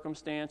personal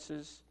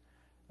circumstances,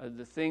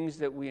 the things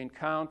that we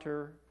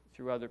encounter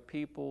through other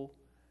people,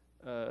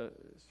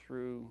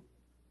 through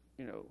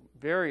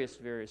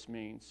various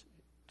means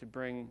to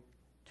bring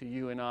to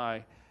you and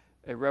I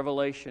a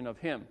revelation of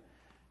Him.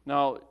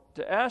 Now,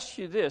 to ask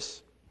you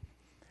this,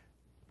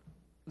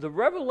 the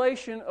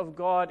revelation of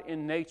God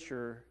in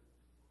nature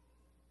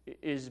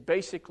is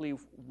basically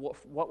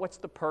what's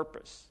the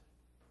purpose?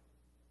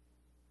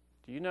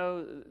 Do you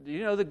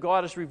know that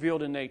God is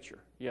revealed in nature?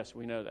 Yes,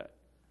 we know that.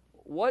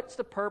 What's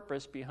the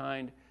purpose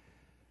behind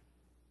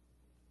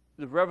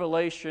the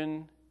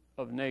revelation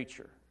of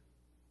nature?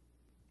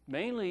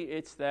 Mainly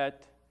it's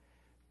that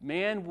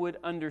man would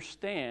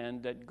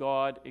understand that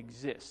God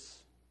exists.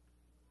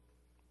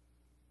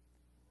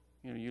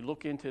 You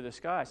look into the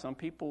sky. Some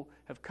people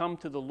have come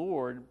to the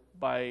Lord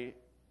by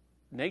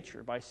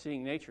nature, by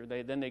seeing nature.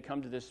 Then they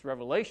come to this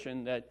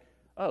revelation that,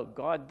 oh,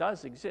 God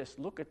does exist.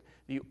 Look at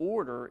the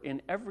order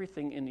in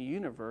everything in the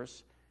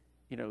universe,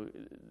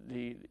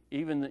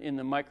 even in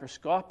the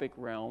microscopic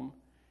realm,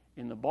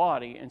 in the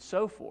body, and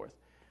so forth.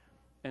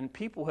 And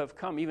people have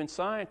come, even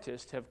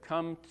scientists have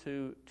come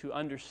to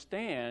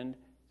understand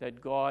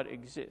that God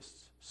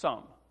exists.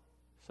 Some.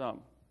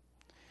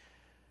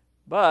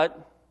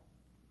 But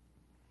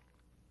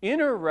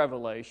inner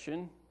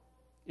revelation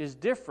is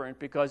different,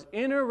 because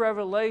inner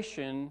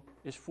revelation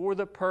is for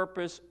the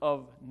purpose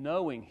of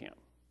knowing Him.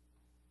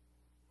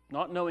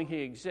 Not knowing He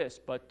exists,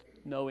 but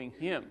knowing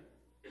Him.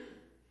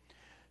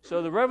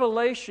 So the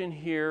revelation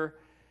here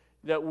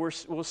that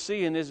we'll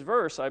see in this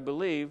verse, I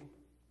believe,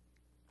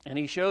 and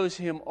He shows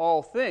him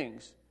all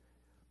things.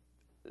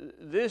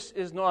 This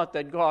is not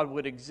that God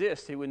would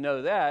exist, He would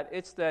know that.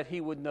 It's that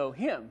He would know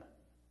Him.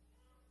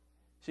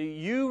 See,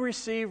 you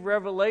receive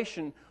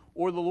revelation,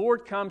 or the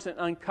Lord comes and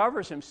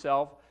uncovers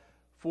Himself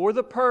for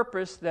the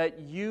purpose that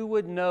you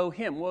would know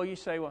him. Well, you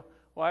say, well,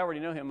 I already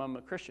know him. I'm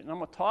a Christian. I'm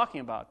not talking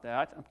about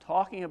that. I'm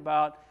talking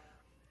about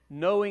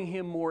knowing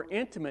him more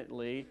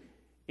intimately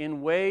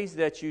in ways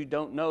that you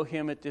don't know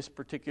him at this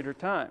particular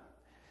time.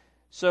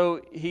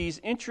 So he's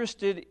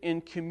interested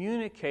in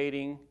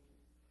communicating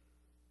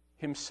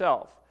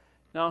himself.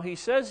 Now he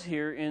says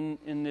here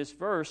in this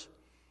verse,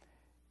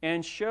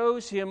 and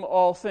shows him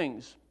all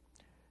things.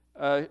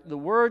 The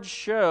word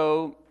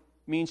show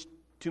means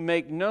to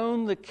make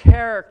known the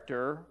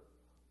character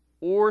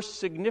or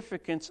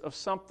significance of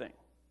something.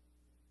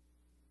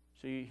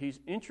 So he's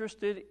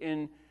interested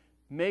in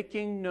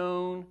making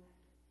known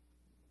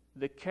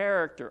the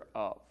character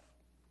of.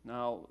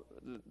 Now,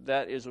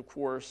 that is, of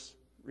course,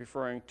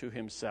 referring to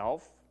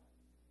himself,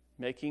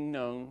 making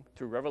known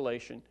through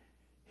revelation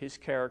his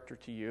character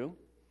to you.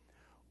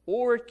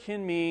 Or it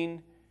can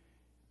mean,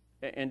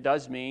 and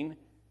does mean,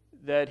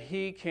 that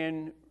he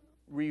can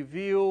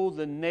reveal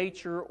the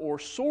nature or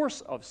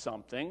source of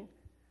something,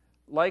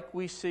 like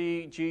we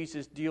see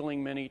Jesus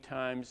dealing many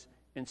times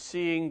in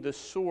seeing the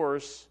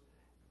source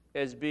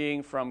as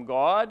being from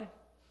God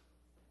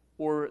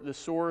or the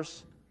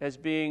source as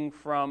being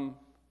from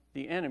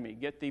the enemy.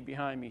 Get thee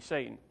behind me,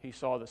 Satan. He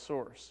saw the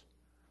source.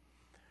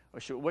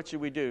 What should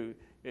we do?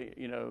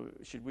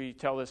 Should we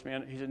tell this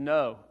man? He said,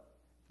 no,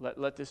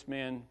 let this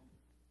man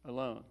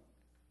alone.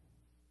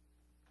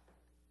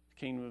 The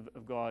kingdom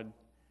of God,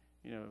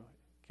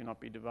 cannot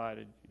be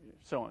divided,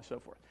 so on and so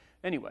forth.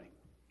 Anyway,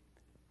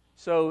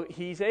 so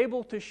he's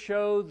able to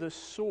show the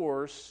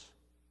source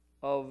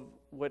of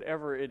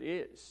whatever it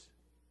is.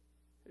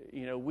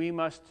 We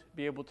must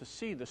be able to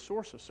see the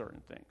source of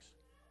certain things.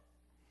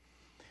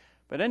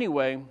 But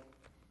anyway,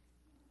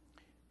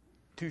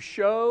 to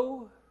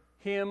show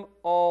him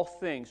all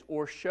things,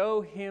 or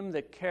show him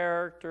the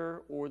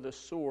character or the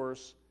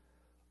source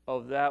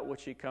of that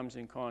which he comes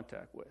in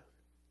contact with.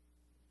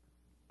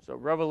 So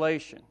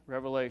revelation.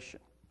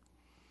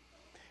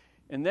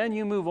 And then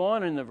you move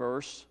on in the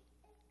verse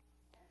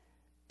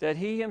that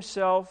he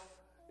himself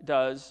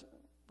does.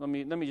 Let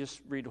me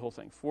just read the whole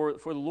thing. For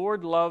the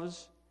Lord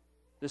loves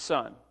the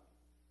Son,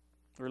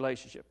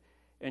 relationship,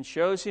 and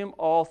shows him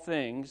all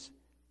things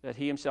that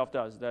he himself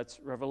does. That's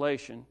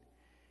revelation.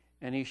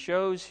 And he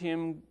shows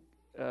him,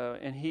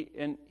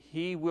 and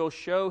he will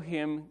show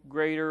him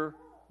greater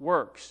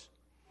works.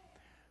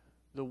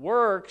 The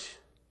works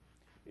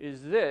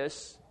is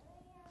this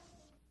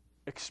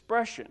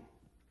expression.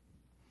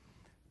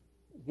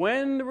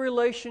 When the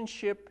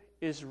relationship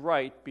is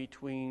right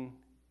between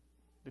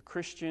the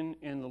Christian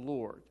and the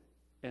Lord,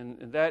 and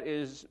that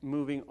is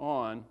moving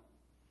on,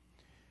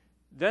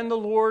 then the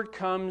Lord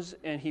comes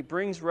and he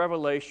brings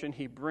revelation,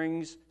 he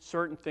brings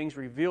certain things,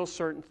 reveals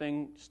certain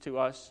things to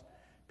us,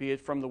 be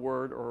it from the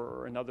Word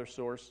or another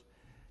source,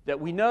 that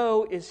we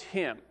know is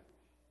him.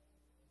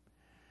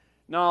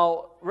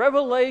 Now,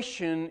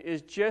 revelation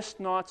is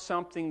just not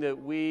something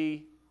that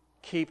we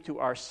keep to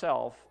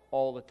ourselves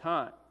all the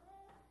time.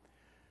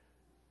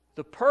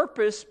 The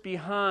purpose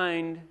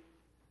behind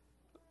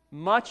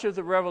much of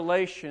the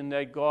revelation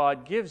that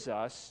God gives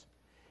us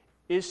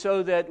is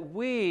so that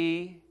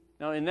we,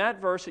 now in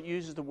that verse it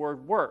uses the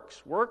word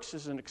works. Works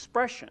is an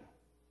expression.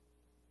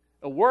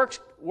 Works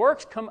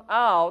come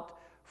out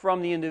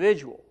from the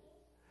individual.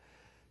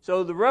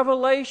 So the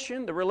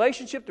revelation, the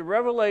relationship to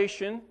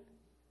revelation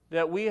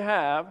that we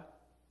have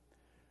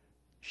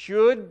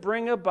should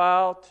bring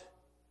about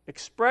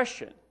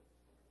expression,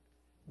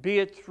 be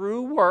it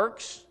through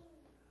works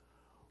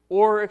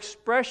or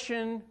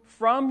expression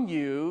from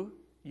you.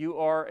 You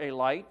are a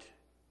light.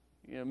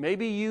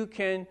 Maybe you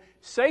can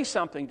say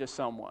something to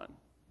someone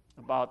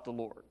about the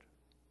Lord.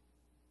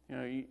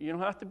 You don't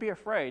have to be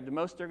afraid. The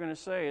most they're going to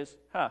say is,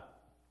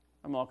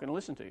 I'm not going to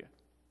listen to you.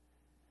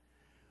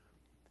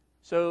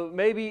 So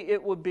maybe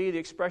the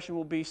expression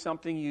will be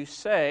something you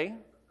say,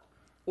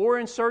 or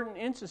in certain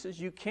instances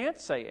you can't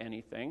say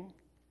anything.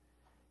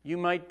 You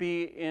might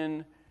be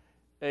in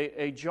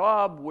a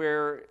job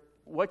where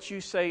what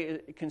you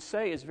can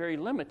say is very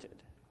limited.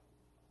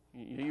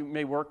 You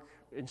may work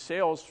in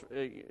sales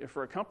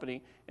for a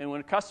company, and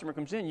when a customer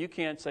comes in, you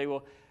can't say,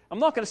 well, I'm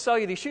not going to sell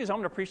you these shoes. I'm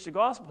going to preach the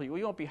gospel to you. Well,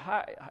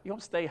 you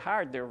won't stay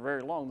hired there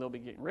very long. They'll be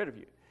getting rid of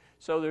you.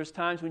 So there's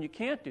times when you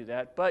can't do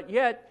that, but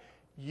yet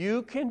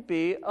you can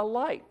be a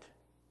light.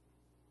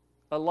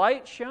 A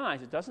light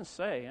shines. It doesn't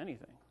say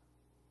anything,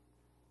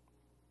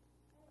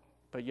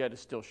 but yet it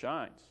still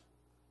shines.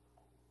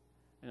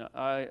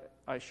 I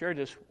shared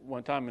this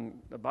one time in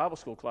a Bible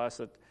school class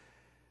that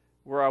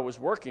where I was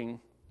working,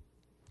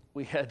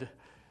 we had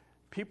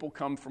people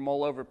come from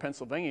all over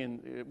Pennsylvania,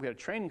 and we had a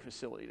training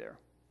facility there.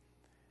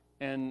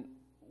 And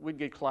we'd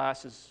get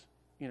classes,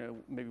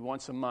 maybe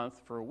once a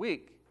month for a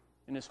week.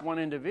 And this one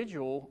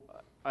individual,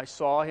 I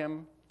saw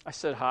him, I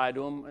said hi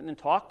to him, and then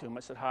talked to him. I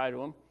said hi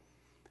to him.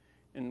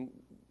 And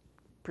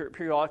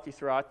periodically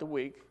throughout the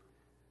week,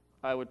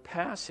 I would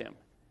pass him.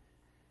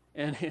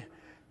 And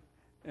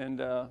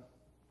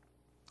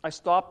I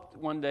stopped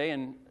one day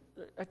and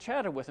I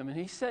chatted with him, and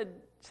he said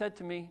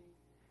to me,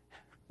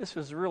 This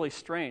was really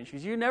strange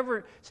because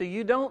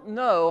you don't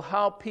know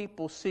how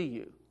people see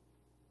you.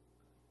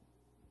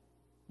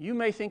 You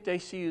may think they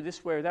see you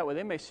this way or that way.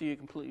 They may see you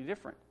completely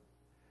different.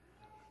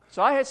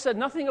 So I had said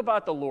nothing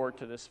about the Lord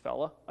to this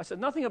fella. I said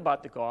nothing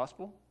about the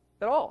gospel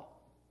at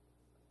all.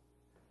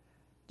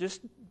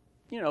 Just,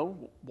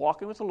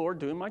 walking with the Lord,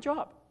 doing my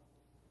job.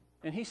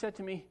 And he said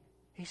to me,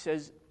 he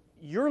says,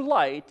 your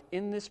light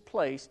in this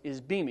place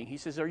is beaming. He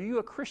says, are you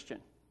a Christian?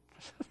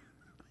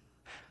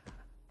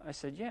 I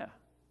said, yeah.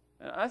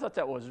 And I thought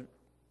that was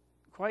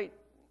quite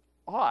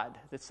odd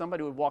that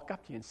somebody would walk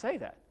up to you and say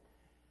that.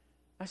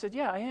 I said,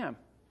 yeah, I am.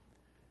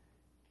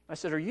 I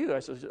said, are you? I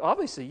said,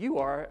 obviously you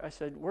are. I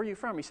said, where are you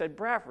from? He said,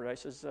 Bradford. I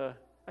says,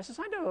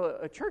 I know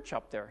a church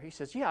up there. He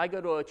says, yeah, I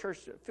go to a church,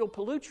 Phil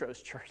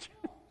Palutro's church.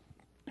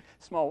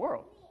 Small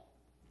world.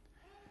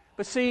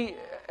 But see,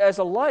 as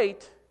a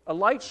light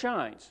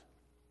shines.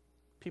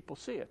 People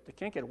see it. They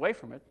can't get away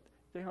from it.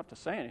 They don't have to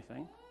say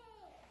anything.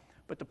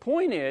 But the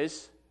point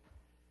is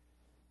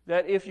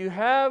that if you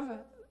have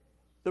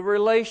the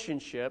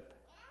relationship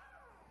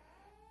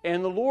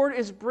and the Lord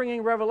is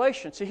bringing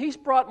revelation. See, He's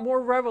brought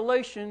more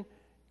revelation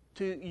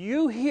to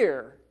you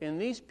here in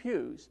these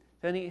pews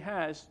than He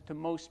has to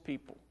most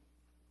people.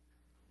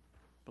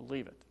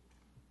 Believe it.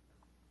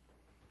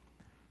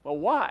 Well,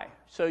 why?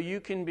 So you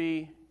can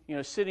be,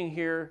 sitting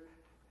here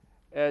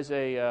as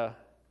a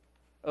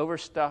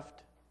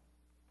overstuffed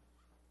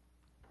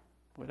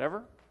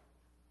whatever?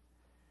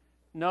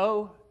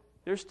 No,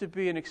 there's to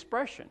be an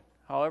expression,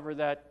 however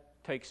that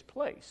takes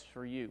place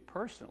for you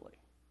personally.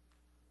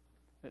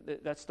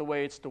 That's the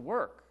way it's to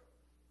work.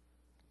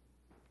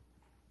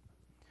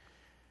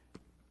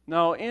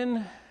 Now,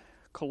 in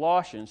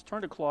Colossians,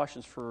 turn to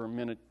Colossians for a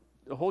minute.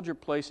 Hold your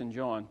place in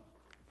John.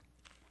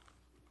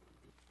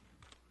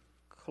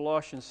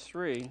 Colossians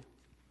 3,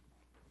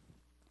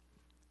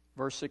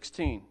 verse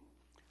 16.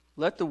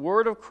 Let the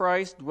word of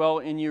Christ dwell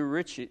in you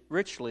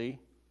richly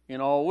in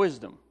all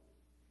wisdom.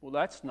 Well,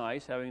 that's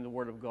nice, having the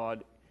word of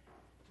God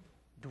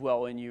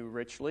dwell in you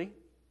richly.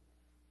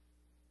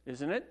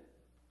 Isn't it?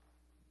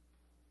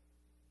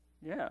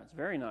 Yeah, it's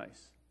very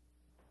nice.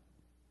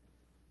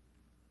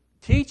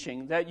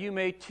 Teaching that you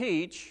may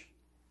teach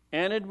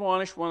and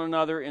admonish one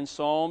another in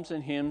psalms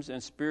and hymns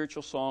and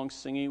spiritual songs,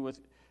 singing with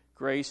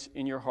grace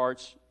in your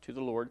hearts to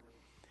the Lord.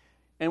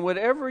 And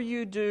whatever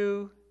you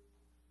do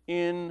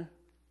in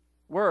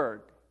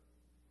word,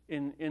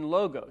 in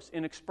logos,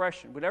 in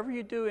expression, whatever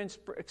you do in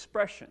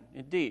expression,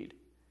 indeed,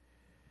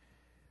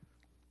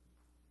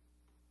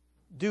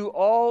 do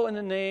all in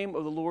the name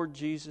of the Lord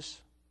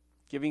Jesus,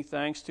 giving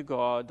thanks to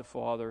God the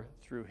Father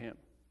through Him.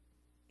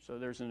 So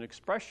there's an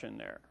expression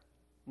there.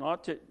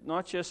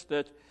 Not just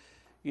that,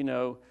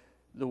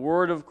 the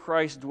word of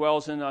Christ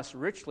dwells in us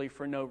richly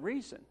for no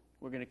reason.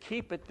 We're going to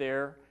keep it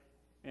there,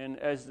 and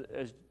as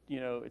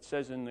it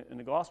says in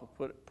the gospel,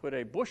 put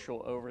a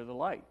bushel over the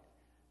light.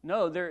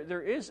 No,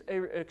 there is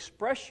an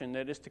expression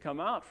that is to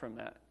come out from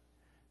that.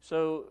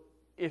 So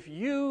if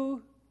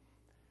you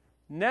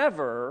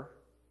never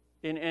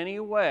in any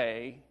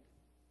way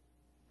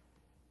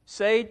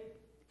say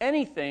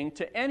anything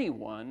to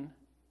anyone,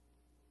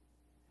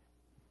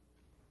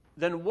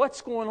 then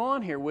what's going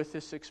on here with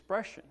this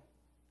expression?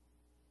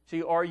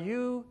 See, are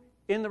you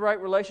in the right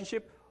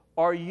relationship?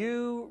 Are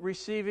you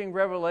receiving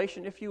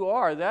revelation? If you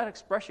are, that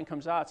expression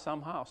comes out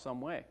somehow,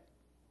 some way.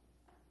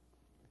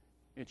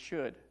 It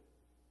should.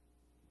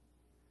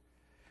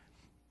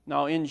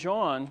 Now, in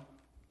John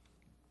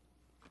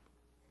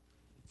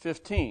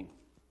 15,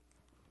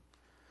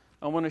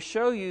 I want to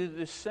show you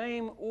the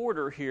same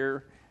order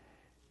here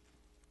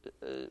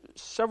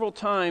several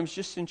times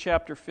just in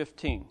chapter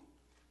 15.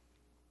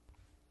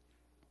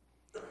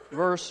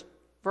 Verse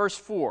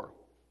 4.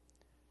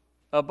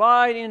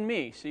 Abide in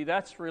me. See,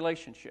 that's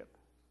relationship.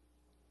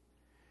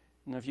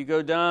 And if you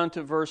go down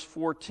to verse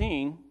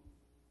 14,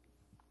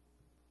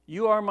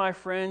 you are my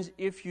friends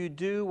if you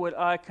do what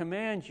I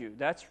command you.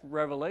 That's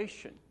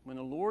revelation. When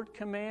the Lord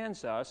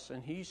commands us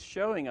and He's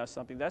showing us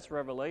something, that's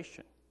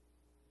revelation.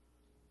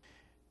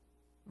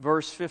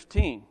 Verse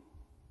 15.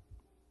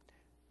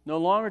 No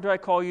longer do I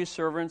call you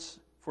servants,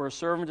 for a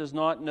servant does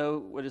not know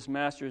what his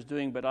master is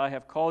doing, but I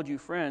have called you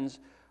friends,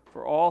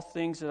 for all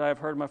things that I have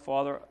heard my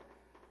Father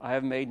I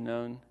have made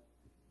known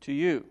to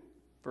you.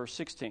 Verse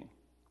 16.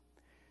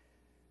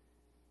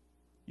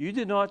 You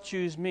did not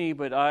choose me,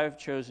 but I have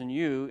chosen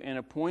you and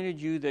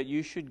appointed you that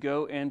you should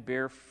go and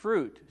bear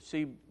fruit.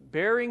 See,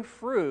 bearing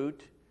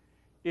fruit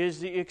is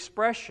the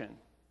expression.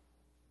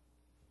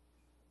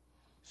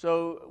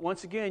 So,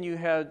 once again, you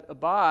had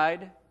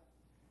abide,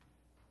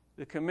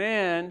 the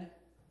command,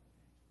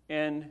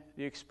 and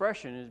the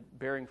expression is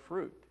bearing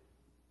fruit.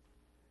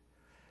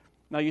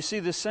 Now, you see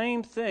the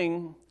same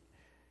thing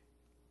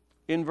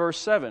in verse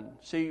 7.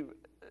 See,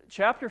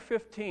 chapter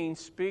 15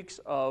 speaks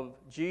of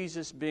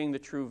Jesus being the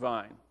true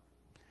vine.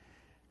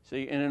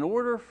 See, and in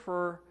order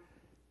for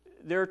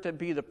there to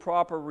be the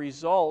proper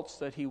results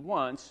that He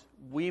wants,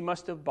 we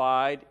must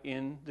abide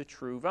in the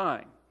true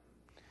vine.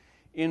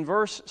 In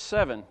verse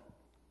 7,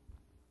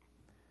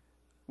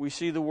 we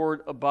see the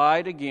word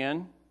abide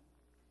again.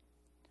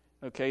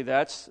 Okay,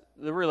 that's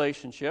the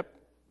relationship.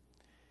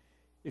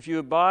 If you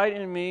abide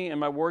in me and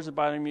my words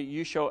abide in me,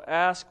 you shall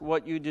ask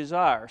what you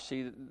desire.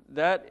 See,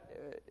 that,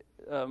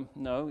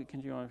 no,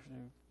 can you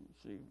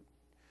see?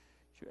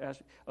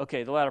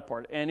 Okay, the latter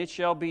part. And it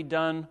shall be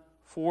done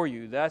for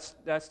you. That's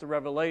the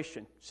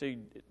revelation. See,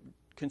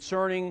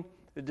 concerning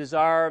the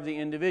desire of the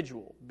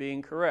individual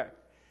being correct.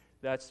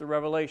 That's the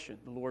revelation.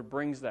 The Lord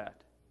brings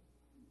that.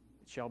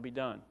 It shall be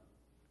done.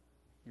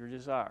 Your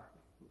desire.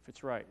 If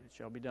it's right, it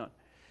shall be done.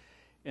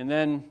 And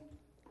then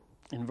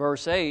in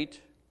verse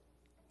 8,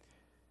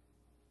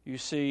 you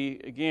see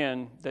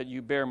again that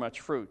you bear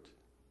much fruit.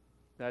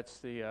 That's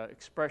the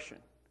expression.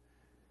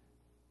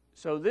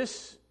 So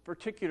this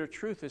particular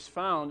truth is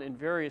found in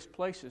various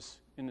places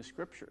in the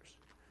Scriptures.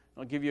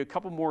 I'll give you a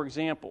couple more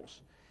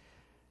examples.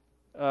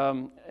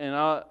 And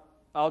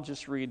I'll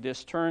just read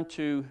this. Turn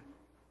to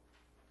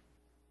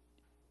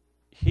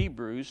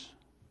Hebrews.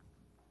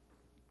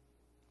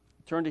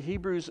 Turn to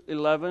Hebrews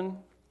 11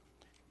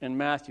 and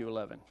Matthew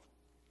 11.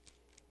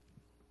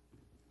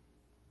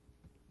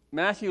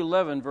 Matthew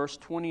 11, verse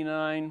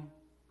 29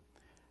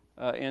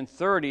 and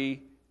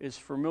 30 is a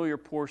familiar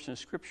portion of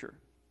Scripture.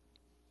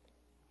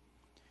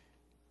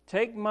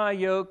 Take my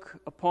yoke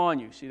upon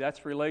you. See,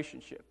 that's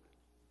relationship.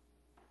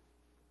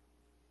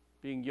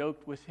 Being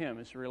yoked with Him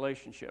is a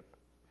relationship.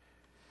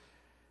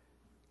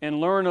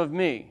 And learn of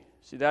me.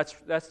 See, that's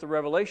the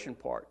revelation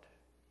part.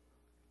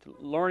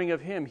 Learning of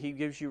Him, He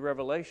gives you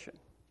revelation.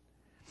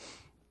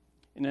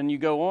 And then you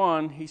go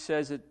on, He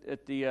says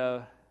at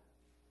the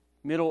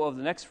middle of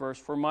the next verse,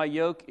 for my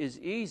yoke is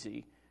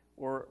easy,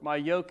 or my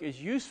yoke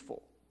is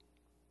useful.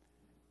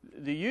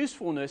 The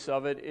usefulness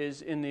of it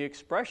is in the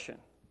expression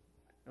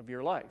of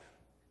your life.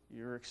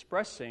 You're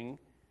expressing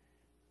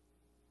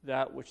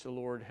that which the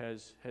Lord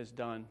has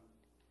done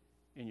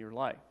in your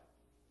life.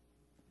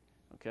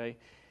 Okay?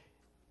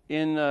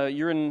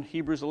 You're in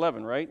Hebrews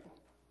 11, right?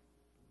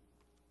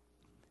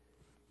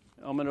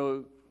 I'm going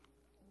to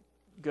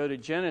go to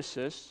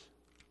Genesis.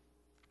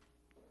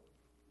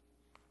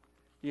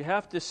 You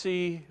have to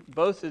see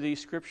both of these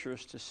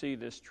scriptures to see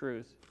this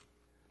truth.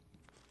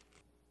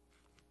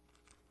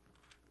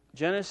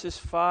 Genesis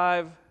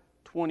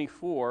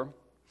 5:24,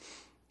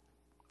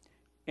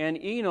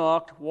 and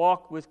Enoch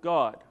walked with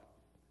God.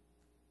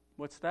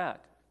 What's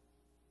that?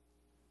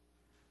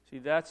 See,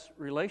 that's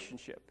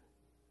relationship.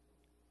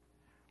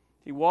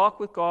 He walked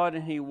with God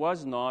and he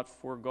was not,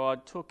 for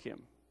God took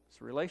him. It's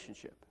a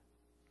relationship.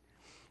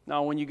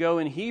 Now, when you go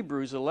in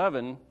Hebrews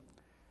 11,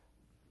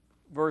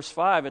 verse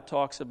 5, it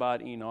talks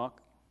about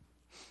Enoch.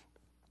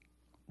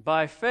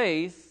 By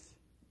faith,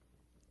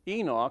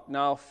 Enoch.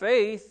 Now,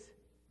 faith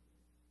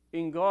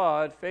in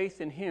God,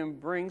 faith in Him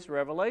brings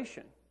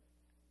revelation.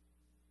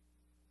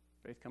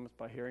 Faith comes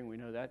by hearing, we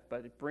know that,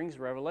 but it brings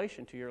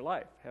revelation to your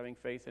life, having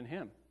faith in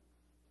Him,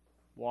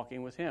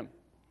 walking with Him.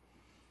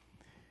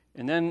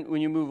 And then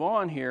when you move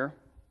on here,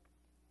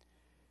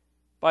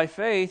 by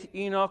faith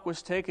Enoch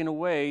was taken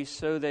away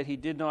so that he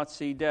did not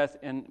see death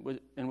and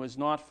was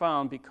not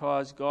found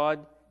because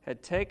God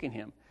had taken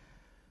him.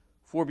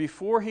 For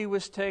before he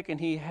was taken,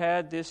 he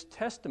had this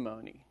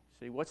testimony.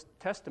 See, what's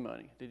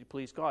testimony? Did he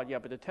please God? Yeah,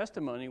 but the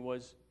testimony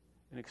was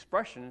an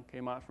expression that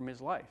came out from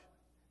his life.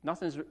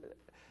 Nothing's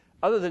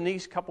other than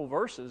these couple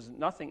verses,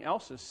 nothing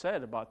else is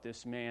said about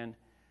this man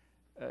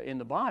in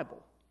the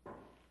Bible.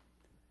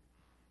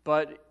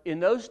 But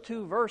in those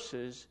two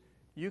verses,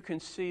 you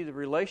can see the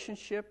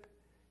relationship.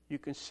 You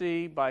can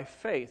see by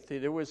faith.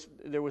 There was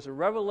a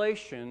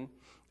revelation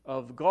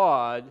of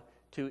God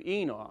to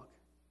Enoch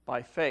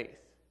by faith.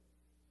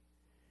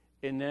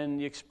 And then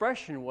the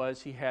expression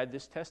was he had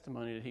this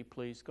testimony that he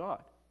pleased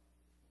God.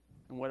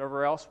 And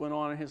whatever else went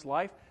on in his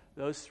life,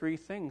 those three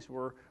things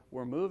were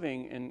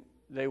moving, and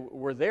they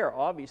were there,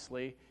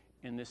 obviously,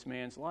 in this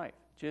man's life.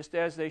 Just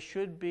as they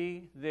should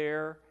be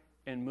there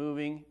and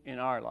moving in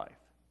our life.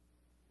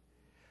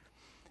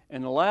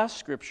 And the last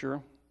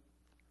scripture,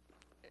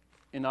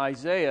 in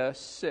Isaiah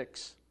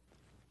 6.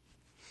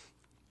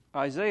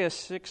 Isaiah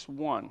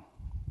 6:1.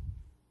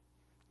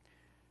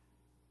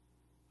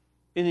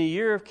 In the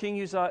year of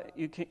King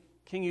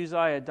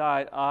Uzziah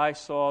died, I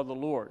saw the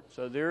Lord.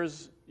 So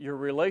there's your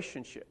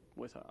relationship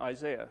with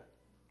Isaiah.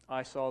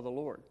 I saw the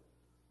Lord.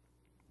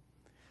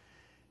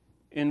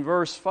 In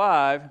verse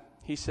 5,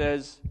 he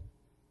says,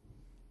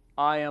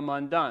 I am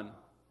undone.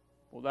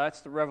 Well,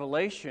 that's the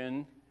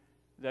revelation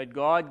that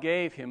God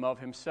gave him of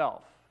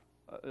himself.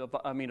 Of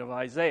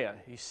Isaiah.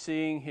 He's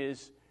seeing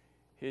his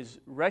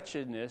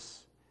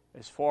wretchedness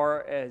as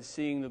far as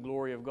seeing the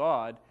glory of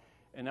God,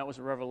 and that was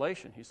a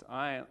revelation. He said,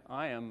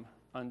 I am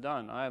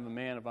undone. I am a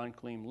man of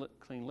unclean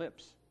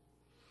lips.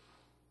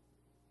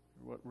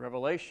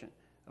 Revelation.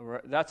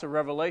 That's a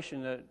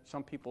revelation that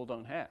some people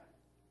don't have.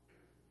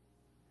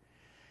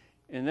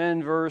 And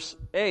then verse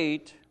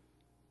 8,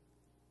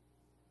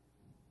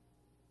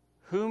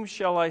 whom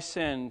shall I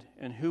send,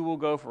 and who will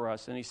go for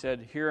us? And he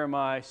said, here am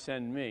I,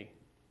 send me.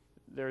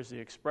 There's the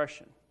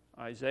expression.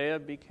 Isaiah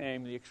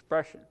became the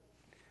expression.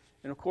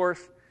 And of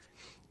course,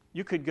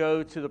 you could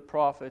go to the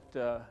prophet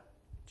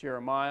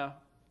Jeremiah.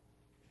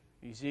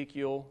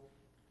 Ezekiel.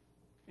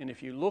 And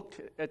if you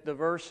looked at the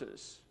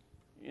verses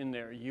in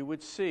there, you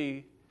would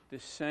see the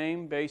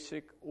same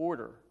basic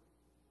order.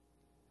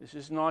 This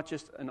is not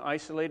just an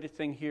isolated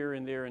thing here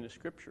and there in the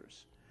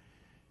Scriptures.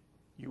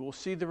 You will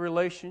see the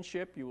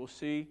relationship. You will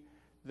see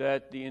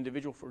that the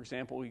individual, for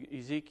example,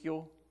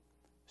 Ezekiel,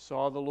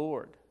 saw the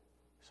Lord,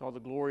 saw the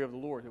glory of the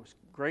Lord. There was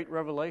great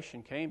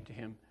revelation came to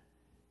him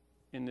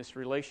in this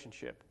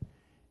relationship.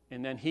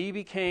 And then he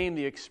became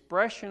the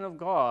expression of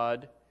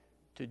God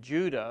to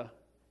Judah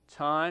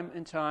time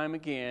and time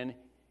again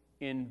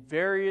in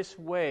various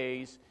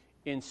ways,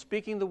 in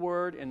speaking the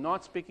word and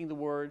not speaking the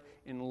word,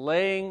 in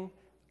laying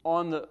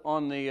on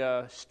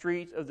the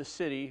street of the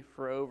city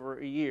for over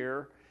a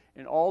year,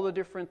 and all the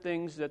different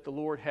things that the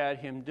Lord had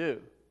him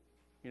do,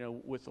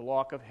 with the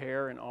lock of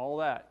hair and all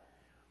that.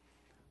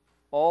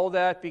 All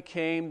that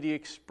became the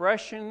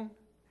expression,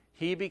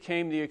 he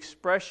became the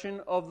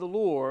expression of the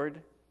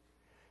Lord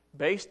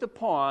based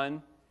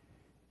upon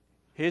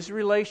his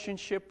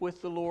relationship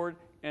with the Lord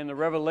and the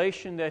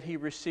revelation that he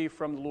received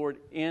from the Lord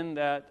in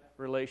that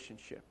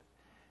relationship.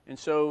 And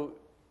so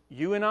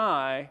you and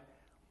I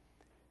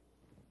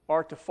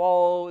are to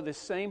follow the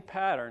same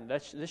pattern.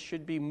 This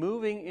should be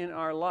moving in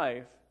our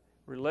life: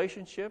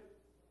 relationship,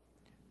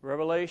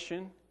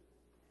 revelation,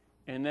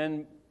 and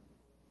then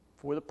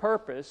for the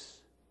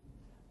purpose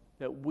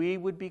that we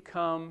would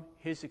become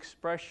his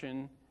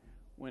expression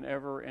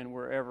whenever and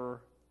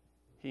wherever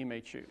he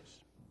may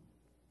choose.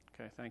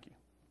 Okay, thank you.